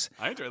 Personal news.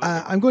 I enjoy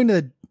that. I'm going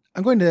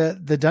to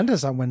the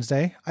dentist on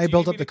Wednesday. I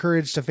built up the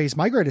courage to face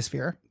my greatest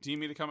fear. Do you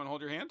need me to come and hold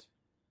your hand?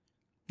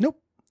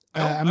 Nope.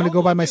 I'm going to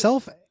go by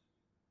myself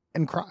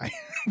and cry.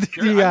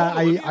 Gary,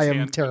 I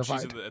am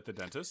terrified. She's at the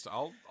dentist.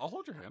 I'll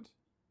hold your hand.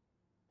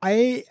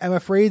 I am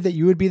afraid that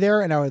you would be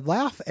there and I would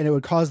laugh and it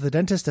would cause the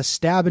dentist to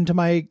stab into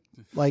my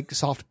like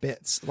soft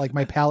bits. Like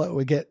my palate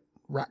would get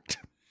wrecked.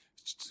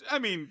 I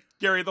mean,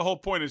 Gary, the whole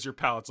point is your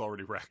palate's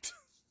already wrecked.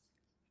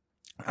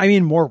 I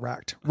mean, more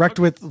wrecked. Wrecked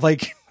with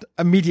like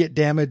immediate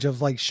damage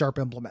of like sharp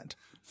implement.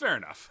 Fair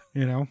enough.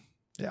 You know?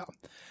 Yeah.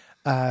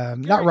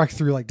 Not wrecked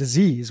through like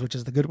disease, which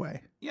is the good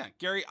way. Yeah,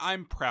 Gary,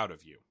 I'm proud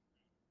of you.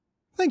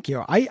 Thank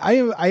you. I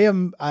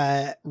am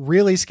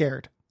really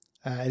scared.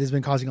 It has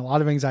been causing a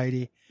lot of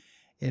anxiety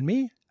in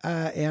me.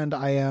 And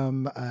I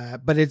am,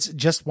 but it's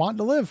just wanting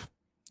to live,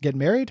 get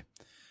married,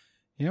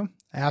 you know,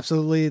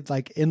 absolutely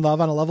like in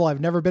love on a level I've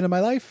never been in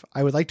my life.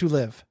 I would like to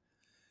live,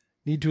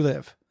 need to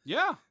live.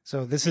 Yeah.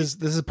 So this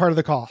is part of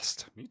the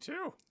cost. Me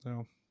too.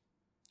 So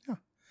yeah.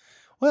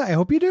 Well, I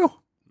hope you do.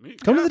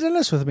 Come to the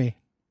dentist with me.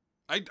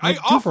 I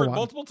offered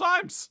multiple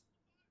times.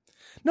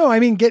 No, I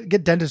mean,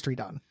 get dentistry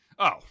done.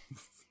 Oh,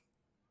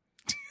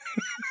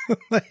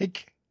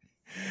 like,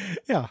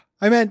 yeah,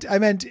 I meant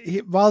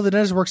while the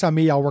dentist works on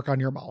me, I'll work on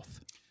your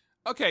mouth.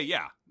 Okay.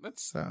 Yeah.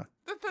 That's Yeah.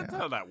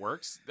 how that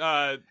works.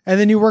 And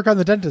then you work on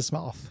the dentist's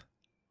mouth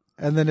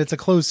and then it's a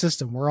closed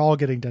system. We're all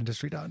getting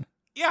dentistry done.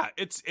 Yeah.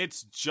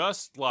 It's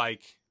just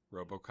like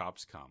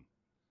RoboCop's come.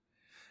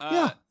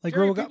 Yeah. Like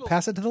Gary, RoboCop,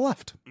 pass it to the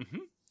left. Mm-hmm.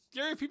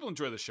 Gary, if people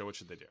enjoy the show, what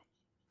should they do?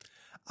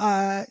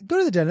 Go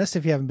to the dentist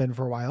if you haven't been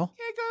for a while.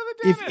 Yeah, go to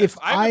the dentist. If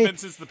I haven't been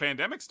since the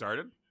pandemic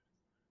started.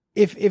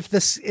 If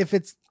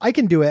it's, I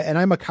can do it and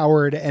I'm a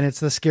coward and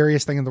it's the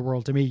scariest thing in the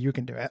world to me, you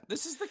can do it.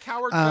 This is the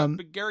coward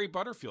Gary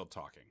Butterfield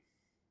talking.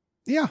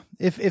 Yeah.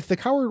 If the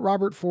coward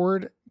Robert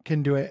Ford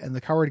can do it and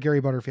the coward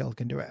Gary Butterfield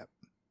can do it.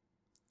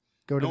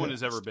 Go to No the one has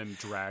dentist. ever been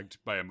dragged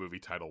by a movie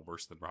title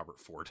worse than Robert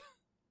Ford.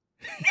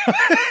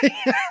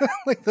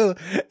 Like the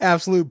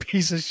absolute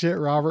piece of shit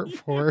Robert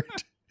Ford.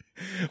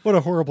 What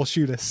a horrible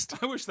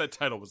shootist. I wish that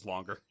title was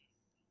longer.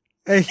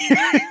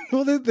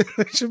 Well, there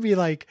should be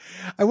like,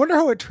 I wonder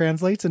how it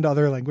translates into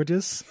other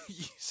languages.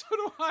 So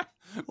do I.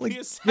 Like, The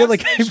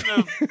assassination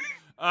yeah,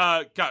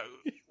 of God,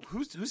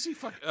 who's he?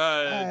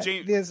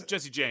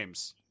 Jesse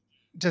James.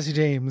 Jesse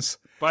James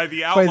By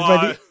the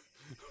outlaw,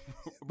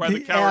 by the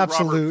the coward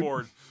absolute- Robert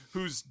Ford,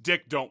 whose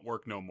dick don't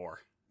work no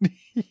more.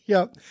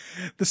 Yep,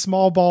 the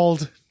small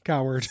bald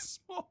coward,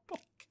 Small ball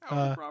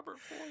coward Robert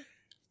Ford.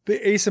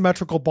 the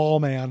asymmetrical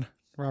ball man,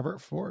 Robert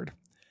Ford.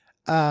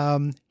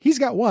 He's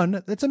got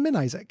one that's a Min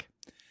Isaac.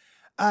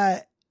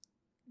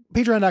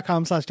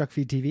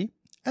 Patreon.com/Duckfeed.tv.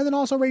 And then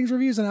also ratings,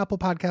 reviews on Apple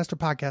Podcast or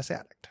Podcast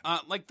Addict.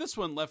 Like this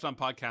one left on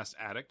Podcast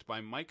Addict by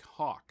Mike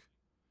Hawk.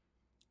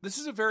 This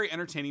is a very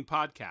entertaining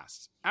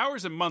podcast.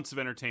 Hours and months of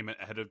entertainment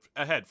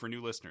ahead for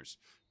new listeners.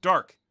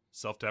 Dark,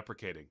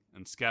 self-deprecating,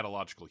 and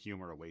scatological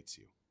humor awaits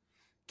you.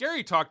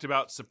 Gary talked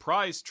about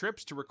surprise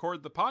trips to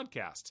record the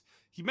podcast.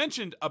 He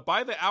mentioned a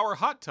by-the-hour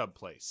hot tub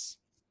place.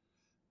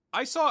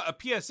 I saw a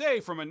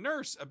PSA from a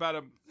nurse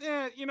about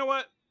you know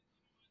what?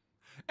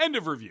 End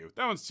of review.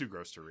 That one's too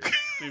gross to read.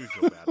 Made me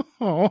feel bad.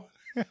 Oh.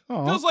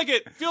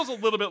 Feels a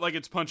little bit like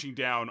it's punching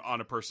down on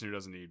a person who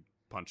doesn't need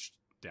punched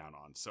down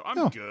on. So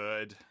I'm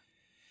good.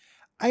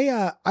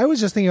 I was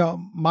just thinking about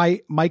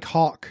Mike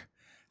Hawk,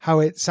 how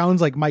it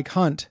sounds like Mike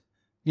Hunt,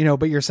 you know,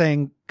 but you're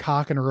saying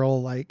cock in a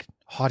real like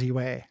haughty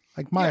way,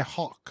 like my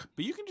hawk.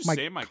 But you can just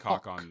say my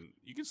cock on.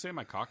 You can say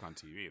my cock on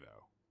TV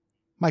though.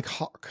 Mike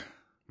Hawk.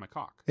 My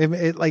cock.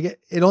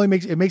 It only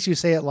makes you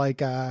say it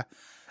like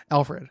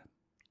Alfred.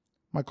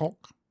 My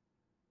cock.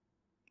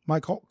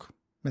 My cock,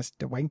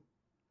 Mr. Wayne.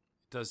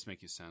 It does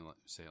make you say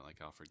it like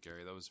Alfred,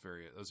 Gary. That was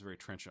a very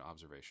trenchant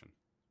observation.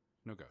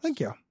 No ghost. Thank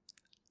you.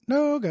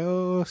 No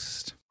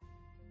ghost.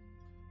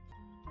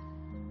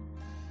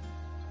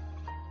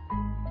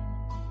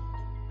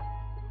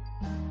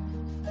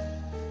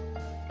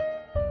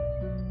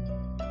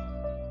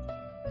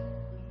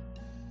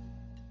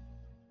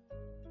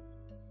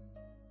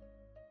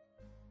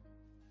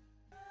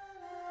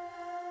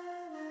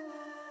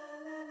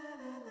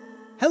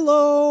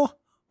 Hello.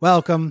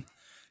 Welcome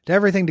to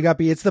Everything to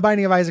Guppy. It's the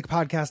Binding of Isaac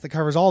podcast that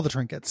covers all the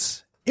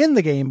trinkets in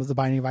the game of the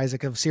Binding of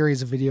Isaac, of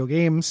series of video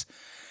games.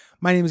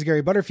 My name is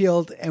Gary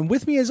Butterfield, and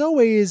with me as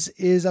always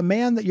is a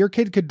man that your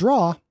kid could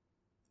draw,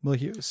 Will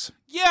Hughes.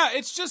 Yeah,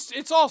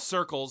 it's all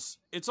circles.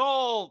 It's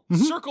all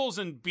circles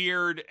and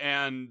beard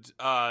and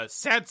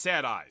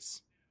sad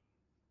eyes.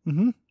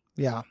 Mm-hmm.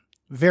 Yeah.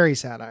 Very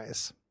sad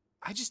eyes.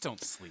 I just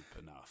don't sleep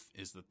enough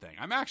is the thing.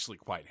 I'm actually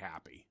quite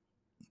happy.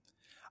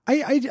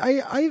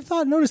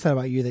 I've noticed that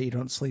about you, that you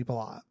don't sleep a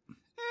lot.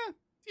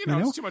 You know,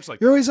 it's too much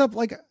like you're always up.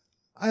 Like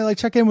I like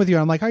check in with you.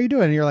 I'm like, how you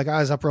doing? And you're like, I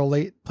was up real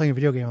late playing a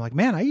video game. I'm like,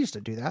 man, I used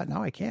to do that.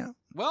 Now I can't.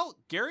 Well,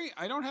 Gary,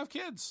 I don't have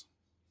kids.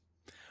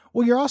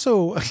 Well, you're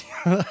also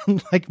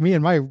like me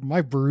and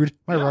my brood,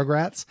 my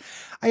Rugrats.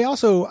 I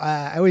also,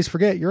 I always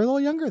forget you're a little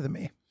younger than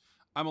me.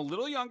 I'm a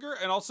little younger.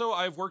 And also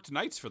I've worked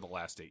nights for the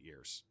last 8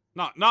 years.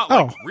 Not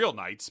like real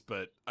nights,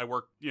 but I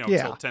work,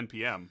 till 10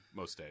 PM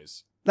most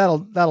days.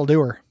 That'll do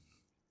her.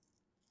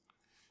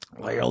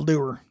 That'll do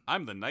her.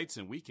 I'm the nights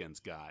and weekends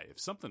guy. If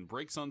something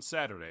breaks on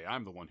Saturday,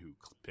 I'm the one who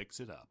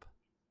picks it up.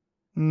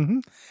 Mm-hmm.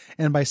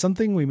 And by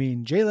something, we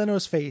mean Jay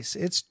Leno's face.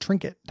 It's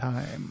trinket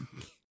time.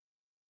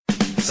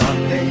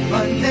 Sunday,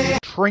 Monday,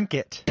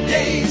 Trinket.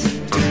 days,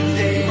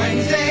 Tuesday,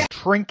 Wednesday,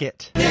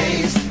 Trinket.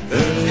 days,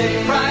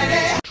 Thursday,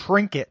 Friday,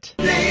 Trinket.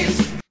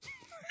 days.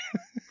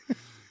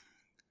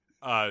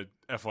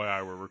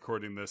 FYI, we're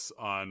recording this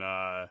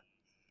on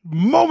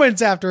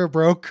Moments after it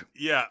broke.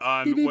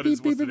 on what's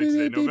the next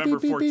day? November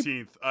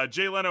 14th.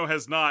 Jay Leno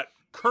has not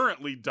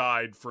currently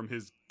died from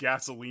his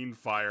gasoline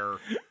fire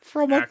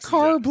From a accident.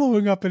 car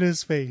blowing up in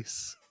his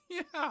face.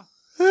 Yeah.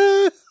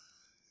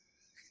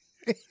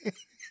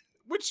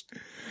 Which,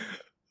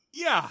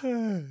 yeah.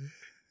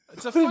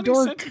 It's a funny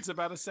Dork. sentence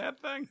about a sad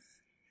thing.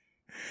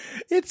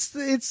 It's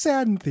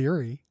sad in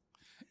theory.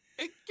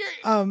 Gary,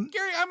 I'm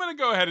going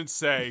to go ahead and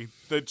say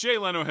that Jay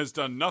Leno has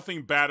done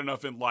nothing bad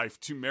enough in life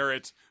to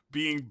merit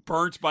being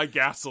burnt by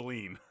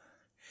gasoline.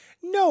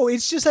 No,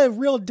 it's just a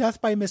real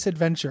death by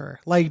misadventure.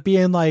 Like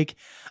being like,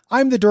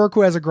 I'm the dork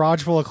who has a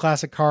garage full of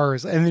classic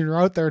cars, and then you're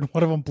out there and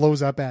one of them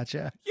blows up at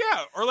you.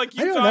 Yeah, or like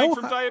I you don't died know.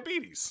 from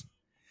diabetes.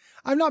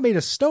 I'm not made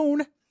of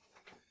stone,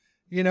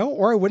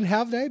 or I wouldn't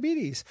have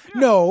diabetes.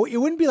 Yeah. No, it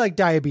wouldn't be like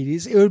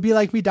diabetes. It would be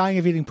like me dying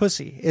of eating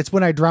pussy. It's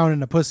when I drown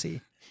in a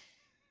pussy.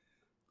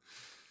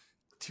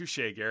 Touche,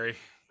 Gary.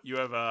 You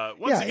have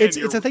it's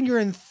a thing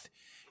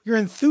you're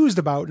enthused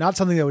about, not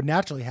something that would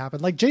naturally happen.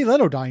 Like Jay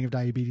Leno dying of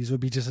diabetes would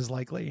be just as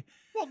likely.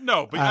 Well,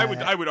 no, but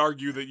I would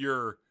argue that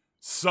you're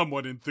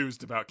somewhat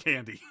enthused about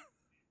candy.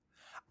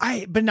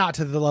 But not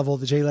to the level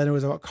that Jay Leno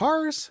is about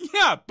cars.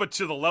 Yeah, but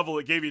to the level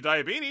that gave you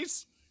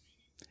diabetes.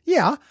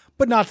 Yeah,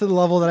 but not to the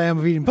level that I am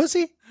of eating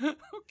pussy.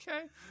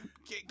 Okay.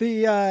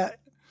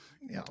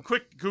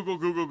 Quick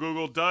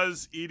Google.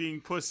 Does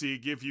eating pussy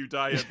give you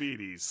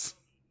diabetes?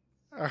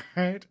 All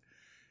right.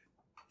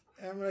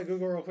 I'm going to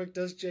Google real quick.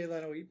 Does Jay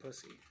Leno eat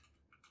pussy?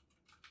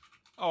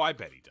 Oh, I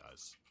bet he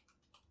does.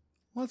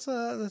 Let's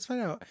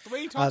find out. The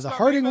way he talks the about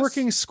harding Ramus,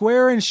 working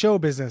square in show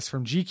business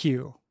from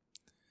GQ.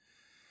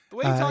 The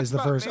way he talks is the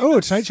about first. Ramus. Oh,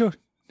 Tonight Show.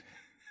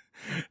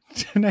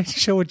 Tonight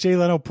Show with Jay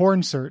Leno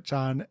porn search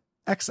on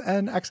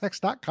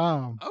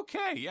xnxx.com.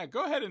 Okay, yeah,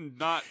 go ahead and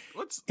not.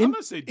 I'm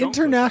gonna say don't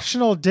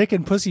international dick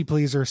and pussy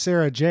pleaser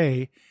Sarah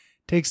J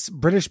takes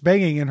British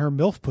banging in her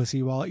MILF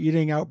pussy while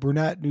eating out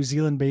brunette New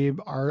Zealand babe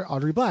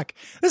Audrey Black.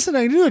 This has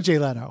nothing to do with Jay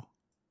Leno.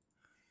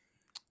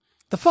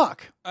 The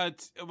fuck?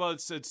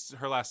 It's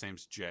her last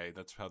name's Jay.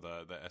 That's how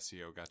the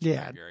SEO got you.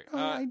 Yeah, Gary.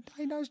 I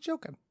was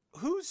joking.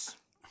 Who's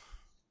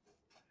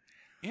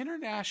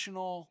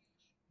international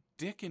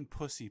dick and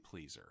pussy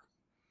pleaser?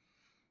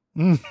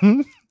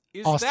 Mm-hmm.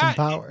 Is Austin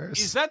Powers.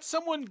 Is that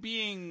someone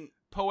being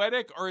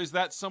poetic, or is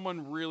that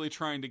someone really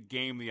trying to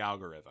game the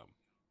algorithm?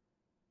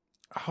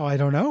 Oh, I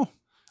don't know.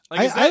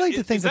 Like, I like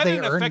to think is that they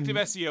an earn effective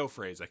SEO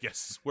phrase, I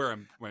guess, is where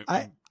I'm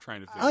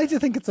trying to figure I like to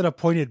think it's an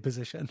appointed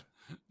position.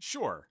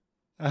 Sure.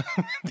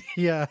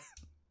 Yeah.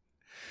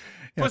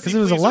 Pussy because it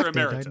was pleaser elected.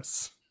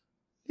 Emeritus.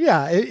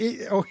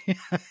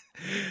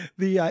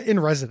 The in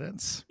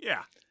residence.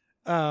 Yeah.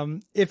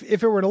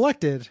 If it were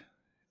elected,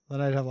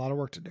 then I'd have a lot of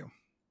work to do.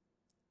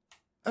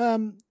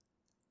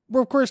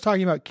 We're of course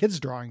talking about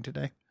kids drawing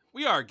today.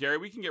 We are, Gary.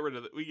 We can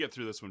get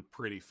through this one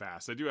pretty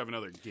fast. I do have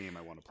another game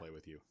I want to play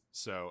with you.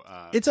 So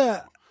this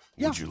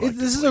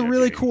is a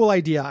really cool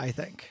idea. I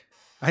think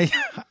I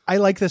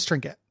like this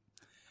trinket.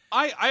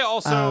 I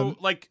also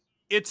like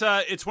it's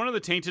one of the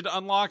tainted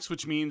unlocks,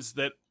 which means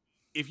that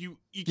if you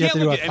can't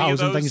look at any of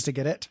those things to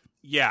get it.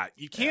 Yeah,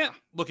 you can't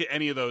look at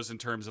any of those in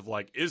terms of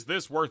like, is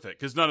this worth it?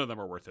 Because none of them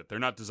are worth it. They're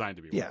not designed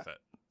to be worth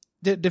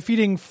it.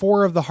 Defeating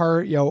 4 of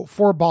the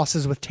 4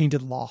 bosses with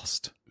Tainted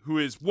Lost, who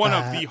is one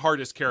of the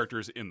hardest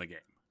characters in the game.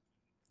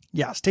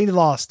 Yes, Tainted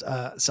Lost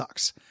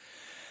sucks.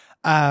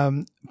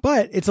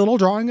 But it's a little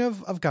drawing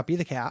of Guppy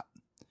the cat,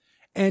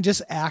 and it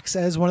just acts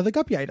as one of the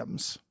Guppy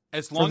items.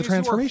 As long as you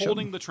are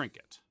holding the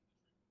trinket.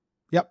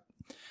 Yep.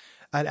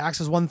 It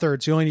acts as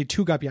 1/3, so you only need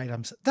 2 Guppy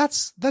items.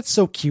 That's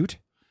so cute.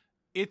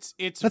 That's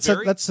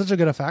such a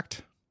good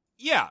effect.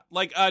 Yeah,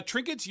 like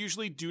trinkets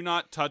usually do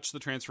not touch the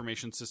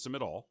transformation system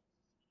at all.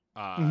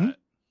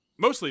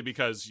 Mostly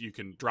because you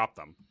can drop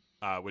them,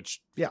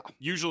 which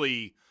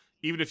usually,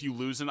 even if you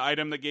lose an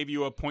item that gave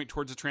you a point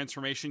towards a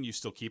transformation, you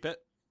still keep it.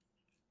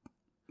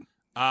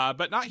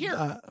 But not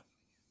here.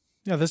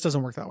 This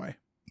doesn't work that way.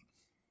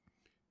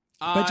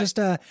 But just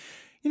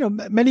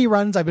many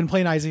runs. I've been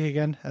playing Isaac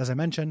again, as I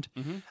mentioned.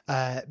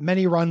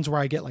 Many runs where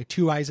I get like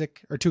 2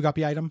 Isaac or 2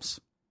 Guppy items.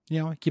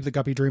 Keep the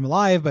Guppy dream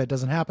alive, but it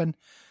doesn't happen.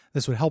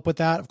 This would help with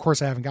that. Of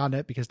course, I haven't gotten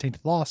it because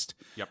Tainted Lost.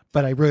 Yep.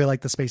 But I really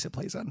like the space it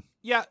plays in.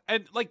 Yeah,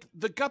 and like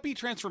the Guppy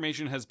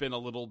transformation has been a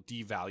little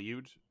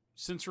devalued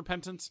since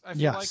Repentance. I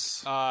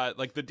feel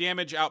like the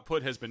damage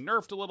output has been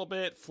nerfed a little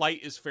bit.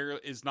 Flight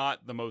is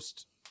not the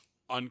most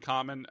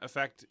uncommon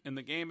effect in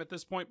the game at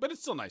this point, but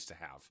it's still nice to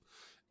have.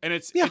 And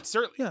it's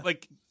certainly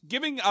like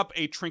giving up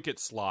a trinket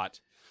slot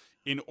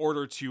in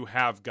order to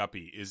have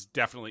Guppy is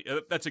definitely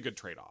that's a good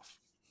trade-off.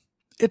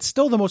 It's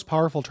still the most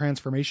powerful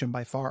transformation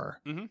by far.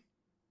 Mm-hmm.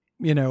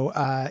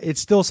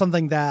 It's still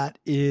something that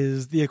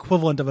is the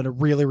equivalent of a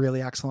really,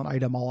 really excellent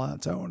item all on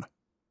its own.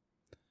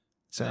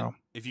 So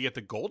if you get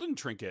the golden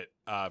trinket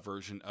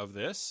version of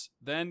this,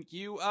 then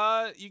you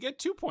get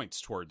 2 points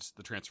towards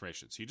the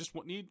transformation. So you just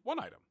need one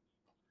item.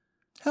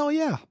 hell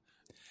yeah.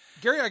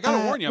 Gary, I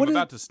gotta warn you, I'm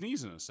about to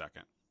sneeze in a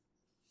second.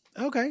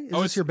 Okay.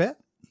 Is this your bit?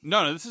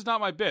 No, this is not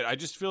my bit. I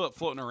just feel it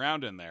floating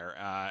around in there,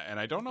 and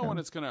I don't know when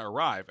it's going to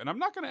arrive, and I'm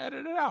not going to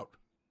edit it out.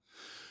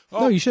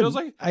 Oh, No, you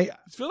shouldn't. I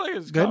feel like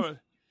it's good? coming.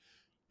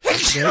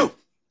 Good.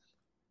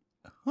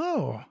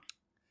 Oh.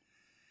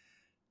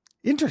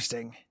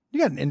 Interesting. You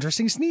got an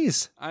interesting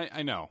sneeze.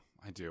 I know.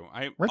 I do.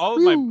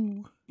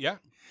 Yeah.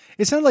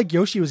 It sounded like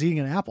Yoshi was eating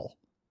an apple.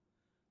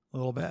 A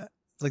little bit.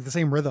 It's like the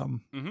same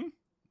rhythm. Mm-hmm.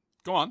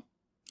 Go on.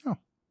 Oh.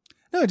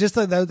 No, just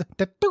the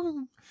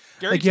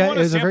Gary, do you want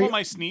to sample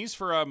my sneeze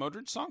for a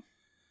Modric song?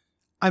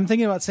 I'm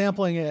thinking about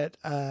sampling it.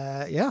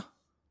 Yeah.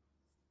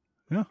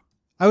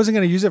 I wasn't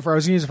going to use it for, I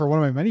was going to use it for one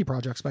of my many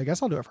projects, but I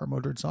guess I'll do it for a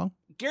Modric song.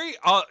 Gary,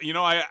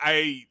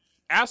 I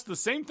asked the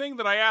same thing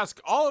that I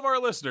ask all of our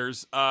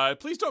listeners.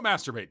 Please don't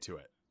masturbate to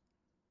it.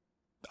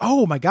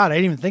 Oh my God. I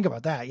didn't even think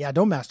about that. Yeah.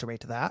 Don't masturbate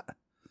to that.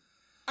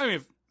 I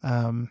mean,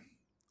 I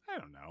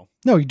don't know.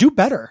 No, you do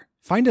better.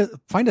 Find a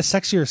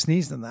sexier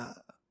sneeze than that.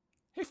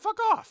 Hey, fuck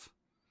off.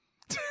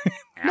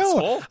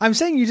 Asshole. No, I'm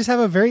saying you just have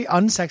a very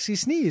unsexy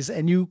sneeze,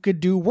 and you could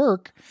do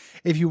work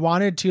if you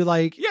wanted to,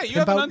 like, yeah, you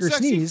have an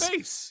unsexy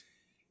face.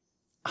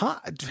 Huh?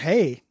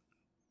 Hey,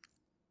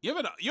 you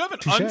have an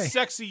Touché.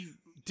 unsexy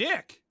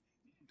dick,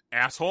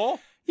 asshole.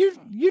 You've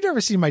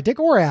never seen my dick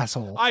or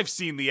asshole. I've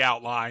seen the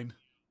outline.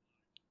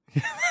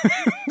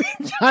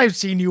 I've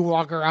seen you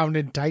walk around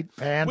in tight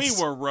pants.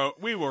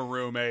 We were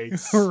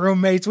roommates. We're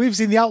roommates. We've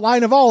seen the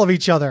outline of all of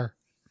each other.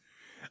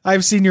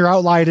 I've seen your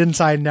outline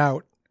inside and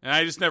out. And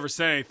I just never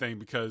said anything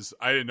because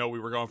I didn't know we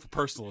were going for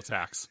personal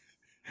attacks.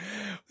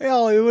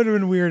 Well, it would have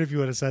been weird if you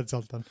would have said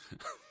something.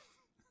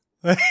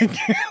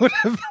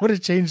 It would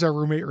have changed our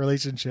roommate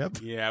relationship.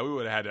 Yeah, we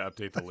would have had to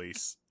update the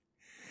lease.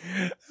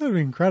 That would be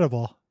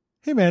incredible.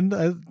 Hey, man,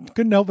 I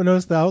couldn't help but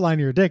notice the outline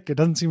of your dick. It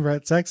doesn't seem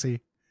that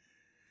sexy.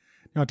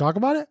 You want to talk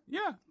about it?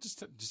 Yeah,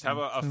 just have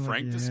a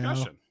frank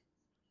discussion.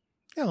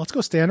 Yeah, let's go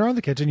stand around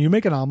the kitchen. You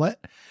make an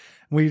omelet.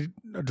 We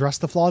address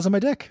the flaws of my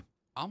dick.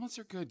 Omelets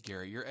are good,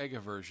 Gary. Your egg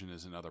aversion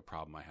is another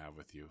problem I have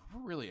with you.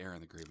 We're really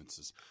airing the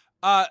grievances.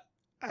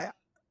 Okay.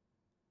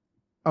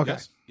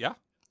 Yes? Yeah?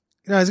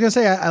 No, I was gonna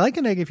say I like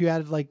an egg if you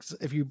added, like,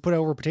 if you put it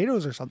over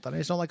potatoes or something. I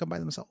just don't like them by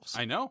themselves.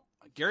 I know,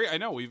 Gary. I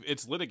know.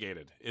 It's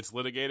litigated. It's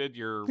litigated.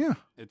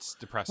 It's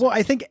depressing. Well,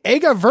 I think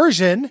egg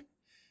aversion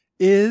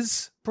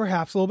is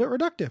perhaps a little bit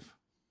reductive.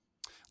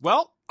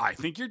 Well, I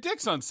think your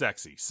dick's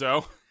unsexy.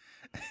 So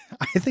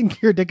I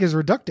think your dick is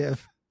reductive.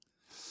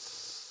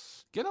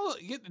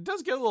 It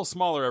does get a little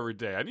smaller every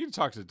day. I need to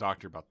talk to the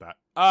doctor about that.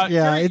 Yeah,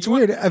 Gary, it's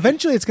weird.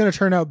 Eventually, it's going to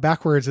turn out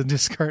backwards and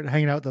just start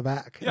hanging out the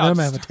back. Yeah, and I'm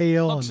going to have a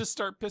tail. I'll just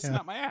start pissing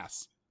out my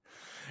ass.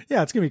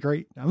 Yeah, it's going to be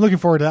great. I'm looking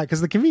forward to that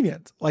because the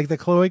convenience, like the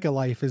cloaca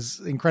life, is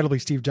incredibly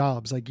Steve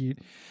Jobs. Like you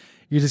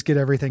just get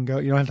everything go.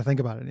 You don't have to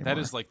think about it anymore. That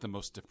is like the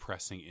most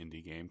depressing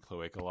indie game,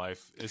 Cloaca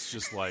Life. It's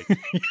just like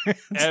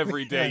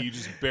every day you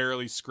just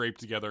barely scrape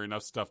together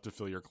enough stuff to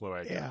fill your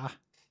cloaca. Yeah.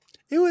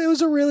 It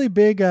was a really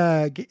big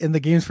in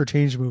the Games for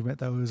Change movement,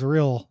 though. It was a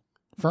real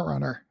front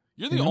runner.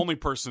 You're the only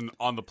person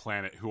on the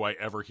planet who I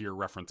ever hear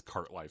reference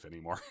Cart Life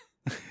anymore.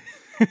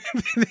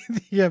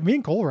 Yeah, me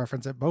and Cole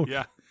reference it both.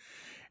 Yeah,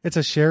 it's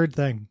a shared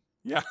thing.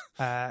 Yeah.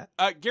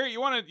 Gary, you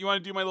want to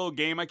do my little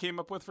game I came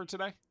up with for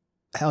today?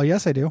 Hell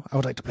yes, I do. I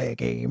would like to play a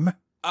game.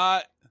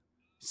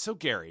 So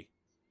Gary,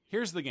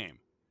 here's the game.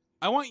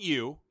 I want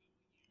you,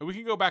 and we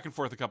can go back and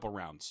forth a couple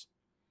rounds,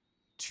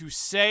 to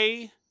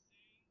say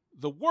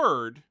the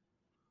word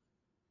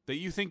that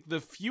you think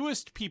the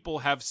fewest people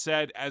have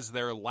said as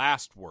their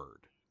last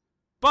word,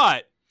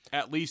 but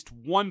at least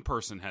one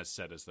person has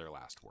said as their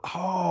last word.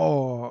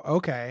 Oh,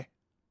 okay.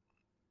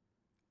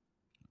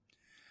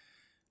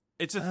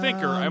 It's a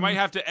thinker. I might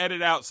have to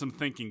edit out some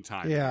thinking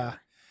time. Yeah,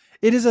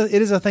 it is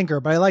a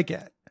thinker, but I like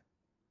it.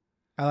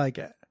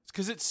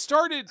 Because it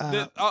started.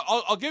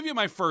 I'll give you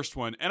my first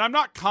one, and I'm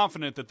not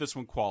confident that this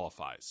one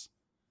qualifies.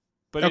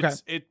 But okay.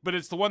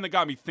 It's the one that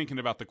got me thinking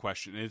about the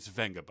question. And it's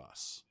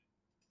Vengabus.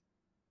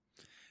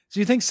 So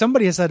you think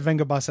somebody has said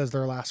Vengabus as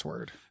their last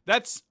word?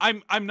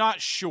 I'm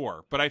not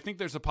sure, but I think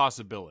there's a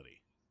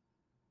possibility.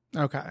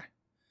 Okay.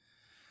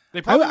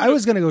 I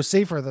was going to go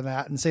safer than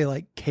that and say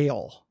like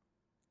kale.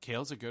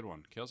 Kale's a good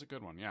one.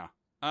 Yeah.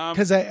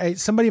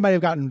 Because somebody might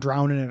have gotten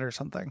drowned in it or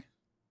something.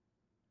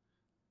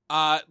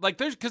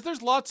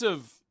 There's lots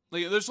of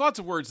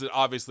words that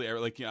obviously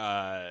are like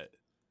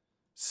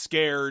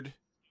scared,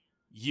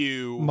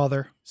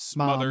 mother,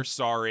 mom,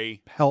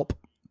 sorry, help.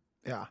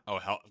 Yeah. Oh,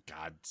 help.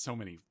 God, so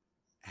many.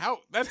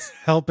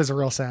 Help is a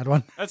real sad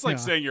one. That's like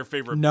saying your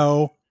favorite.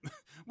 No.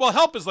 Well,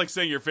 help is like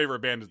saying your favorite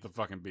band is the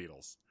fucking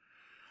Beatles.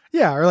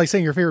 Yeah, or like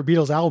saying your favorite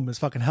Beatles album is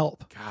fucking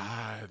Help.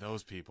 God,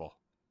 those people.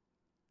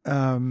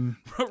 yeah.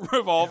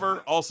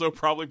 Revolver, also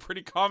probably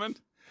pretty common.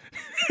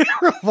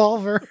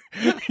 Revolver.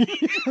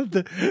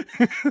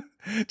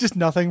 Just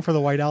nothing for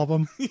the White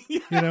Album. Yeah.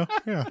 You know?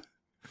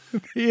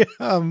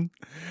 Yeah.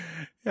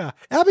 Yeah.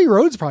 Abbey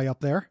Road's probably up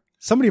there.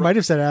 Somebody might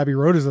have said Abbey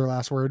Road is their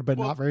last word, but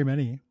not very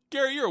many.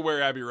 Gary, you're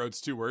aware Abbey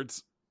Road's 2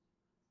 words.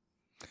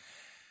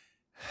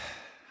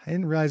 I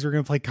didn't realize we were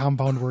going to play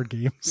compound word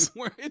games.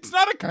 It's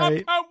not a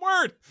compound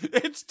word.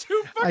 It's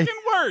 2 fucking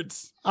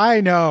words.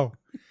 I know.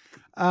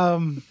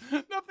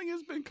 Nothing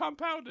has been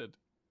compounded.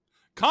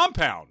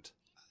 Compound.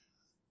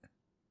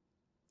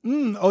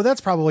 Oh,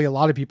 that's probably a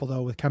lot of people,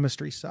 though, with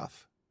chemistry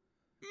stuff.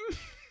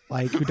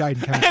 Like, who died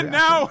in chemistry. And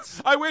now,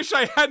 I wish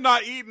I had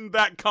not eaten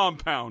that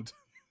compound.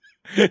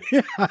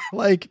 Yeah,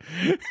 like,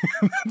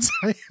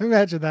 I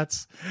imagine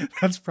that's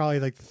probably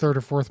like the 3rd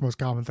or 4th most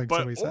common thing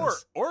somebody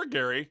says. Or,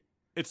 Gary,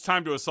 it's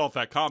time to assault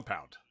that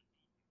compound.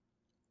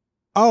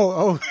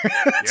 Oh,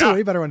 that's a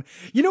way better one.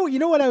 You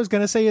know what I was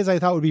going to say is I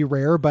thought would be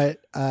rare, but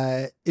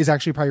is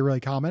actually probably really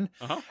common.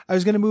 Uh-huh. I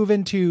was going to move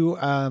into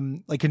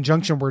like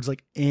conjunction words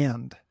like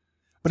and.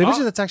 But I bet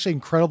you that's actually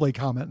incredibly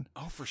common.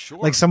 Oh, for sure.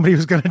 Like somebody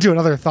was going to do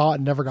another thought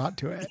and never got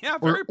to it. Yeah,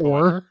 very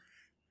or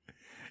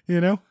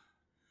you know?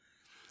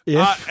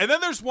 And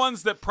then there's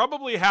ones that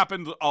probably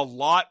happened a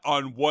lot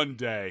on one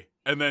day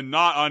and then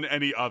not on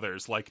any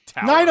others, like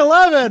tower.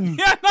 9/11!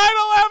 Yeah,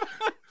 9/11!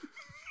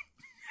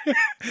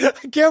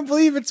 I can't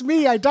believe it's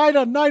me. I died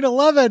on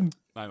 9/11.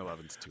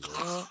 9/11's 2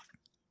 words.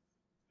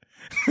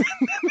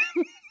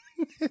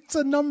 It's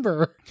a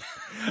number.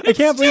 I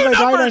can't believe I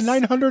died on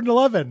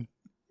 911.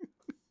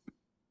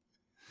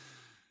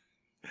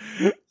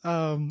 Yeah,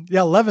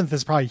 11th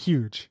is probably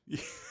huge.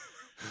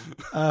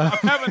 I'm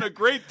having a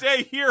great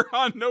day here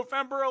on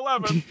November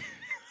 11th.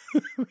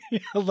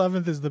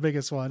 11th is the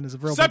biggest one. Is a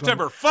real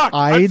September. Fuck.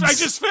 I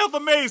just failed the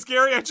maze,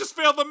 Gary. I just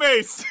failed the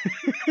maze.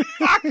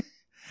 Fuck.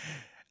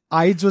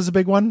 Ides was a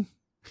big one.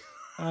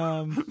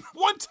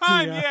 One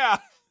time, yeah.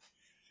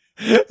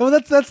 Well,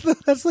 that's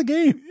the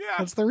game. Yeah.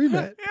 That's the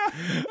remit.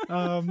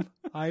 Yeah.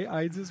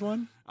 Ides is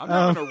one. I'm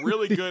having a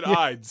really good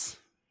Ides.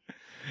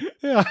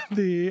 Yeah.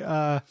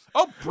 The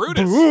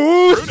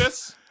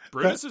Brutus.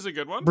 Brutus is a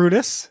good one.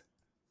 Brutus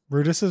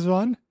is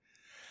one.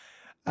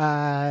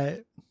 Yeah.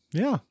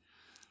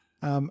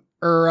 That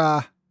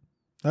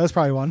was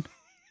probably one.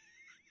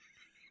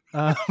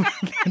 I'm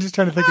just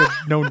trying to think of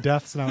known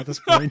deaths now at this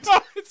point.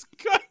 It's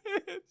good.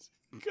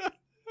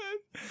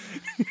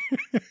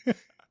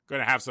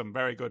 Gonna have some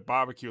very good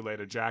barbecue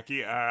later, Jackie.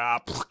 Yeah.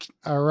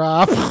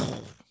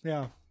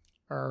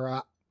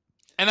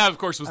 And that, of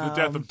course, was the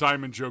death of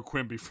Diamond Joe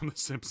Quimby from The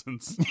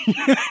Simpsons.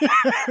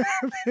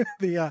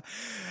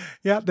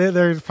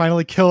 They're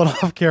finally killing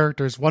off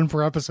characters, one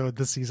per episode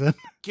this season.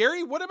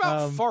 Gary, what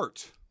about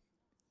fart?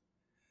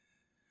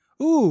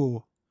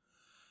 Ooh,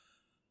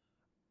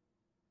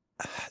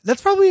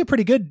 that's probably a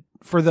pretty good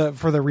for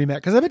the remake,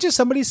 because I bet you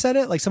somebody said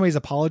it, like somebody's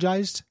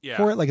apologized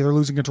for it, like they're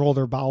losing control of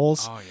their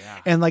bowels. Oh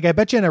yeah, and like I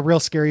bet you in a real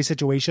scary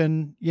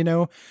situation, you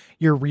know,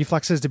 your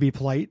reflexes to be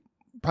polite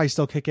probably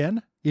still kick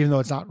in, even though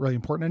it's not really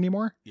important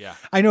anymore. Yeah,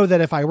 I know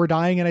that if I were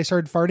dying and I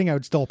started farting, I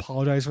would still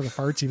apologize for the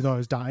farts, even though I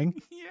was dying.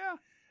 Yeah,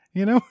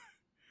 you know.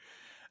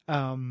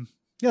 Yeah,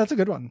 that's a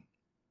good one.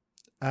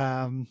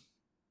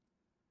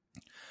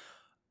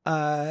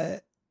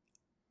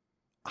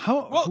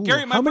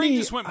 Gary, my brain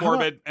just went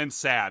morbid and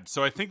sad,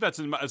 so I think that's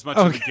as much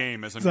of the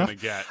game as I'm going to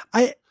get.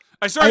 I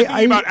started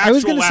thinking about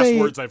actual last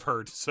words I've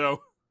heard,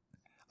 so.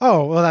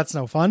 Oh, well, that's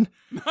no fun.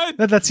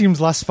 That seems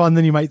less fun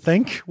than you might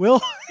think,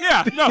 Will.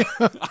 Yeah, no,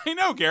 I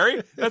know,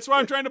 Gary. That's why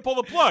I'm trying to pull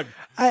the plug.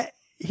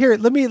 Here,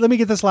 let me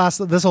get this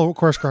will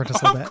course correct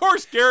us a bit. Of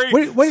course, Gary.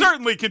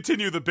 Certainly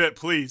continue the bit,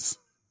 please.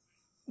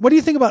 What do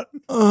you think about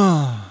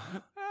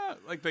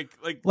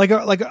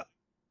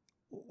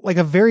like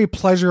a very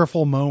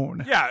pleasurable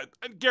moan? Yeah,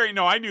 Gary.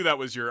 No, I knew that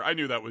was your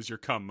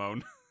cum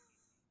moan.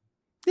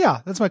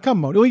 Yeah, that's my cum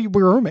moan. We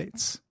were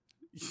roommates.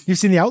 You've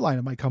seen the outline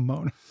of my cum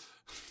moan.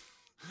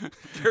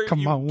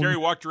 Gary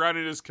walked around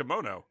in his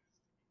kimono.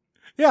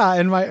 Yeah,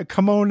 in my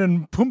kimono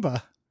and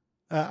Pumbaa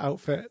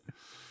outfit.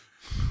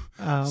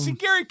 See,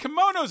 Gary,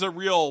 kimono's a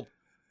real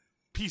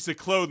piece of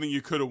clothing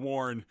you could have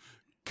worn.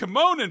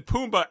 Kimono and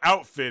Pumbaa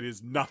outfit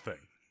is nothing.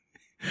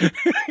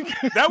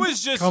 That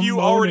was just you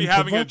already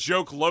having a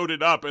joke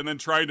loaded up and then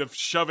trying to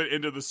shove it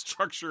into the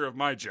structure of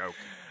my joke.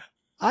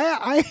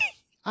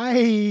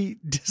 I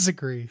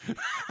disagree.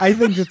 I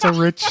think it's a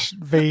rich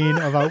vein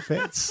of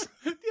outfits.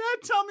 Yeah,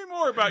 tell me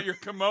more about your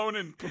kimono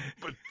and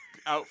Pumbaa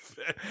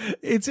outfit.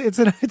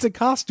 It's a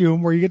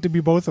costume where you get to be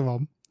both of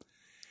them.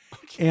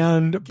 Okay.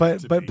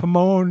 But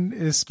Pomone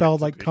is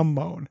spelled like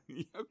Cummone.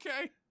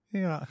 Okay.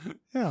 Yeah.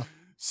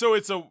 So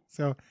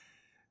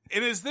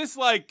and is this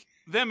like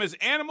them as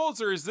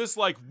animals, or is this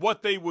like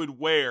what they would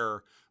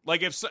wear?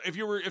 Like if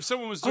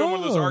someone was doing one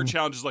of those art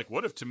challenges, like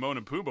what if Timon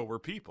and Pumbaa were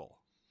people?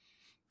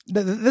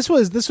 This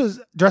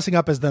was dressing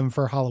up as them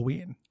for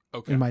Halloween.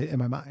 Okay. In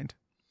my mind.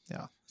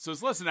 Yeah. So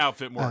it's less an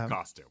outfit, more a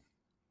costume.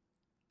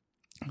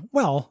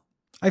 Well,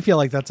 I feel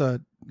like that's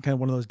a kind of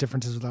one of those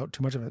differences without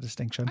too much of a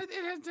distinction.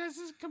 It has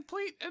a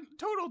complete and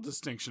total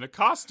distinction. A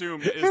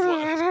costume is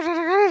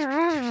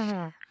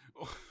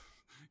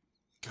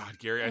God,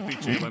 Gary, I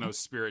think Jay Leno's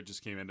spirit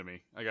just came into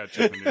me. I gotta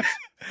check the news.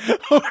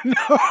 Oh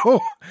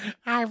no!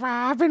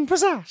 I've been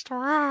possessed.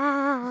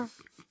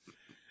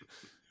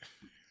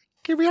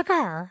 Give me a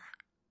car.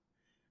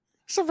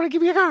 Somebody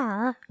give me a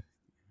car.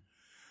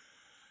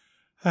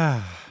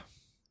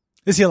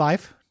 Is he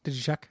alive? Did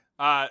you check?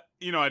 I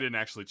didn't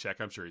actually check.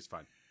 I'm sure he's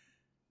fine.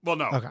 Well,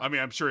 no. Okay. I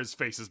mean, I'm sure his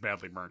face is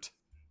badly burnt.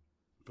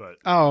 But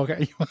Oh,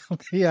 okay.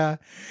 Yeah.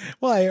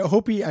 Well,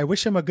 I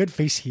wish him a good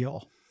face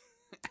heal.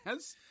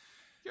 as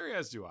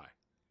do I.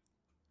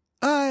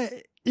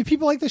 If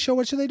people like the show,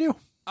 what should they do?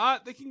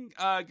 They can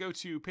go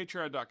to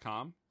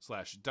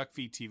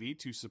patreon.com/Duckfeed.tv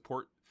to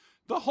support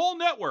the whole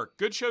network.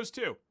 Good shows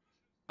too.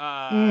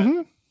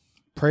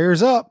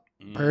 Prayers up.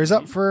 Prayers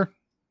up for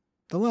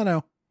the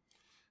Leno.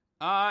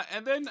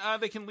 And then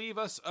they can leave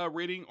us a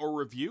rating or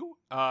review.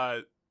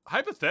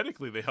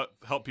 Hypothetically, they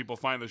help people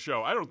find the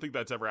show. I don't think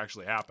that's ever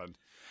actually happened.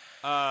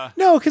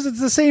 No, because it's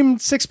the same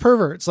 6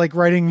 perverts like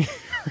writing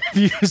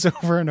reviews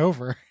over and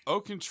over. Oh,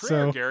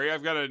 contraire, Gary.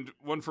 I've got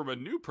one from a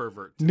new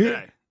pervert New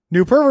today.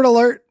 pervert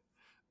alert.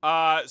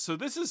 So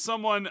this is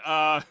someone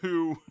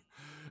who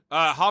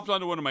hopped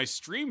onto one of my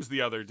streams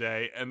the other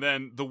day, and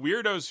then the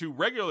weirdos who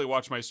regularly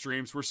watch my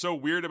streams were so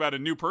weird about a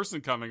new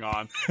person coming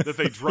on that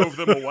they drove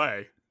them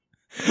away.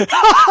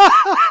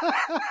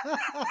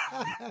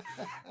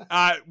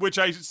 Which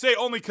I say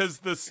only because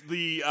this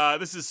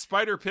is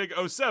Spider Pig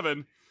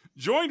 07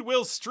 joined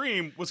Will's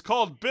stream, was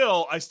called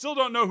Bill. I still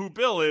don't know who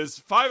Bill is.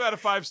 5 out of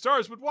 5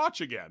 stars, would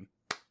watch again.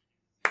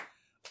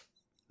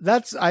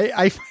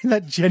 I find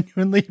that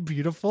genuinely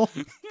beautiful.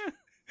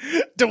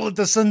 Don't let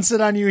the sun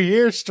sit on you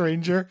here,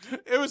 stranger.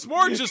 It was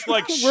more just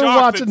like we're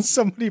watching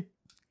somebody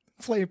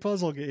play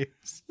puzzle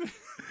games.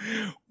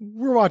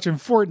 We're watching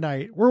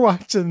Fortnite. We're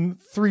watching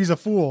Three's a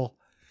Fool.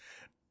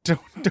 Don't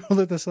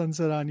let the sun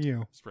set on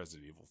you. It's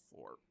Resident Evil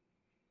 4.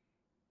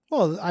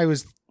 Well, I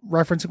was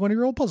referencing one of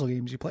your old puzzle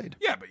games you played.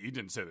 Yeah, but you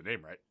didn't say the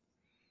name right.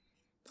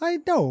 I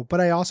know, but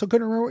I also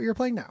couldn't remember what you're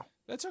playing now.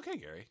 That's okay,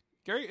 Gary.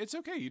 Gary, it's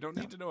okay. You don't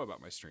need to know about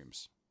my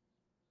streams.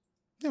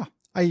 Yeah,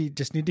 I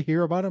just need to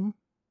hear about them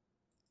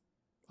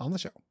on the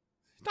show.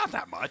 Not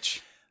that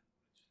much.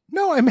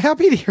 No, I'm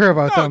happy to hear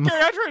about them.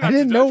 Gary, I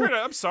didn't know.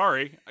 I'm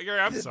sorry. Gary,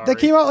 I'm sorry. That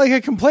came out like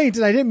a complaint,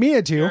 and I didn't mean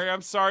it to. Gary,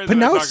 I'm sorry. But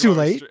now it's too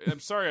late. I'm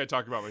sorry I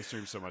talk about my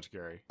stream so much,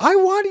 Gary. I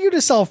want you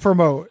to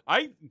self-promote.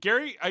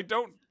 Gary, I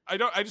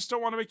just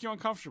don't want to make you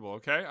uncomfortable,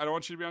 okay? I don't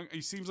want you to be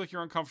it seems like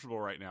you're uncomfortable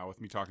right now with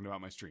me talking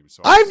about my stream.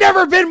 So I've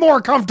never been more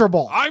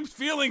comfortable. I'm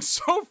feeling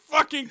so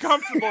fucking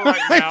comfortable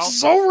right now. I'm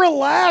so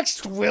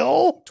relaxed,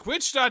 Will.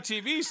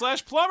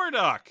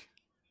 Twitch.tv/plumberduck.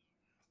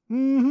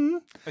 Mm-hmm.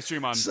 I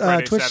stream on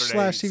Friday,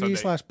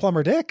 Twitch.tv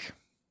 /plumberdick.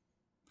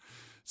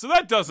 So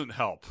that doesn't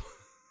help.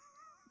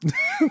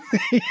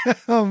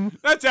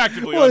 That's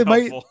actively well,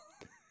 unhelpful.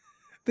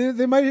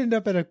 They might end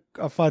up at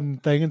a fun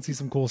thing and see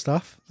some cool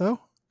stuff, though.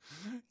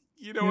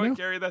 You know what,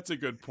 Gary? That's a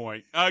good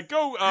point.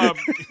 Go to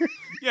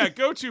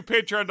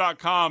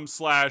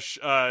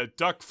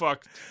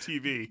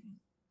patreon.com/duckfucktv.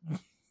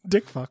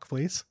 Dick fuck,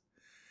 please.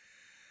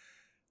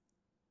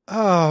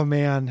 Oh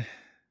man,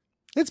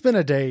 it's been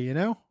a day. You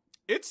know,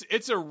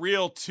 it's a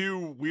real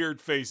 2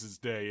 weird faces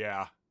day.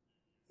 Yeah,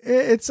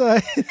 this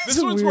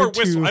one's more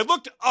wistful. I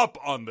looked up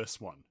on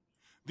this one.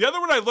 The other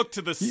one I looked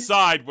to the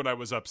side when I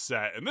was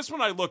upset, and this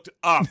one I looked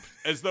up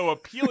as though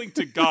appealing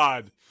to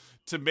God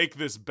to make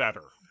this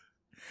better.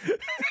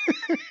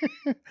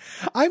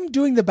 I'm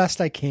doing the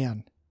best I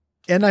can,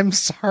 and I'm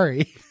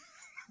sorry.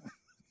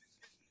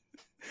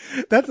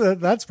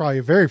 That's probably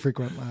a very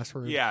frequent last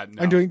word. Yeah,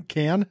 no. I'm doing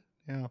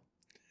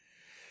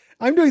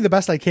the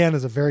best I can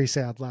is a very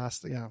sad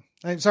last. Yeah,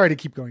 I'm sorry to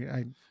keep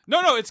going.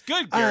 No, it's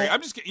good, Gary.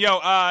 I'm just you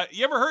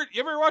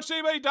ever watched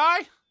anybody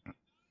die?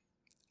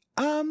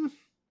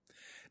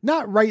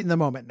 Not right in the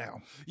moment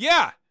now.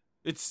 Yeah,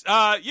 it's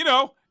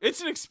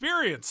it's an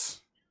experience.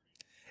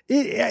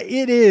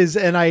 It is,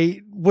 and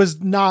I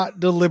was not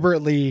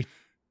deliberately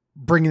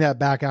bringing that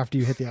back after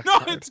you hit the X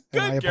card. No, it's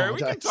good, Gary. We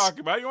can talk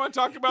about it. You want to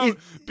talk about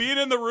being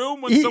in the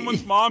room when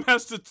someone's mom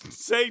has to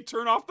say,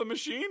 turn off the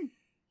machine?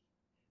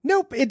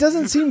 Nope, it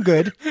doesn't seem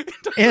good.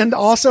 And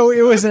also,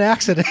 it was an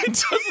accident.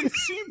 It doesn't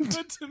seem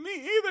good to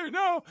me either,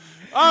 no.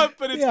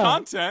 But it's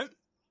content.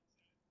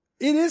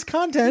 It is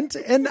content,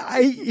 and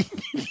you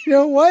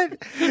know what?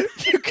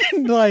 You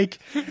can,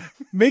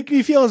 make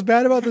me feel as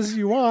bad about this as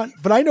you want,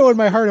 but I know in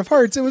my heart of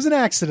hearts it was an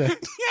accident.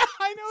 Yeah,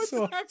 I know it's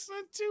an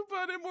accident too,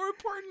 but more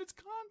important, it's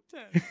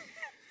content.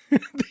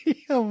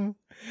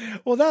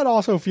 Well, that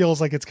also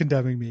feels like it's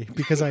condemning me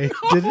because I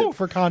did it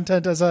for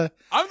content as a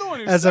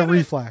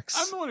reflex.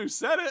 I'm the one who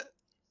said it.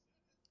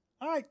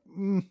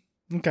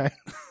 Okay.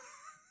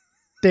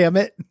 Damn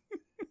it.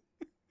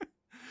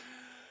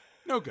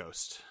 No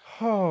ghost.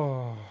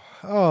 Oh,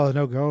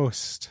 no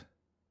ghost.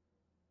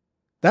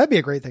 That'd be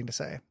a great thing to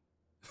say.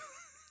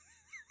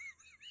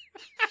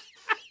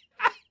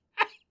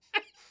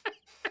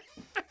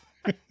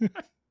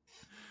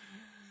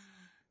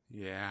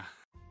 Yeah.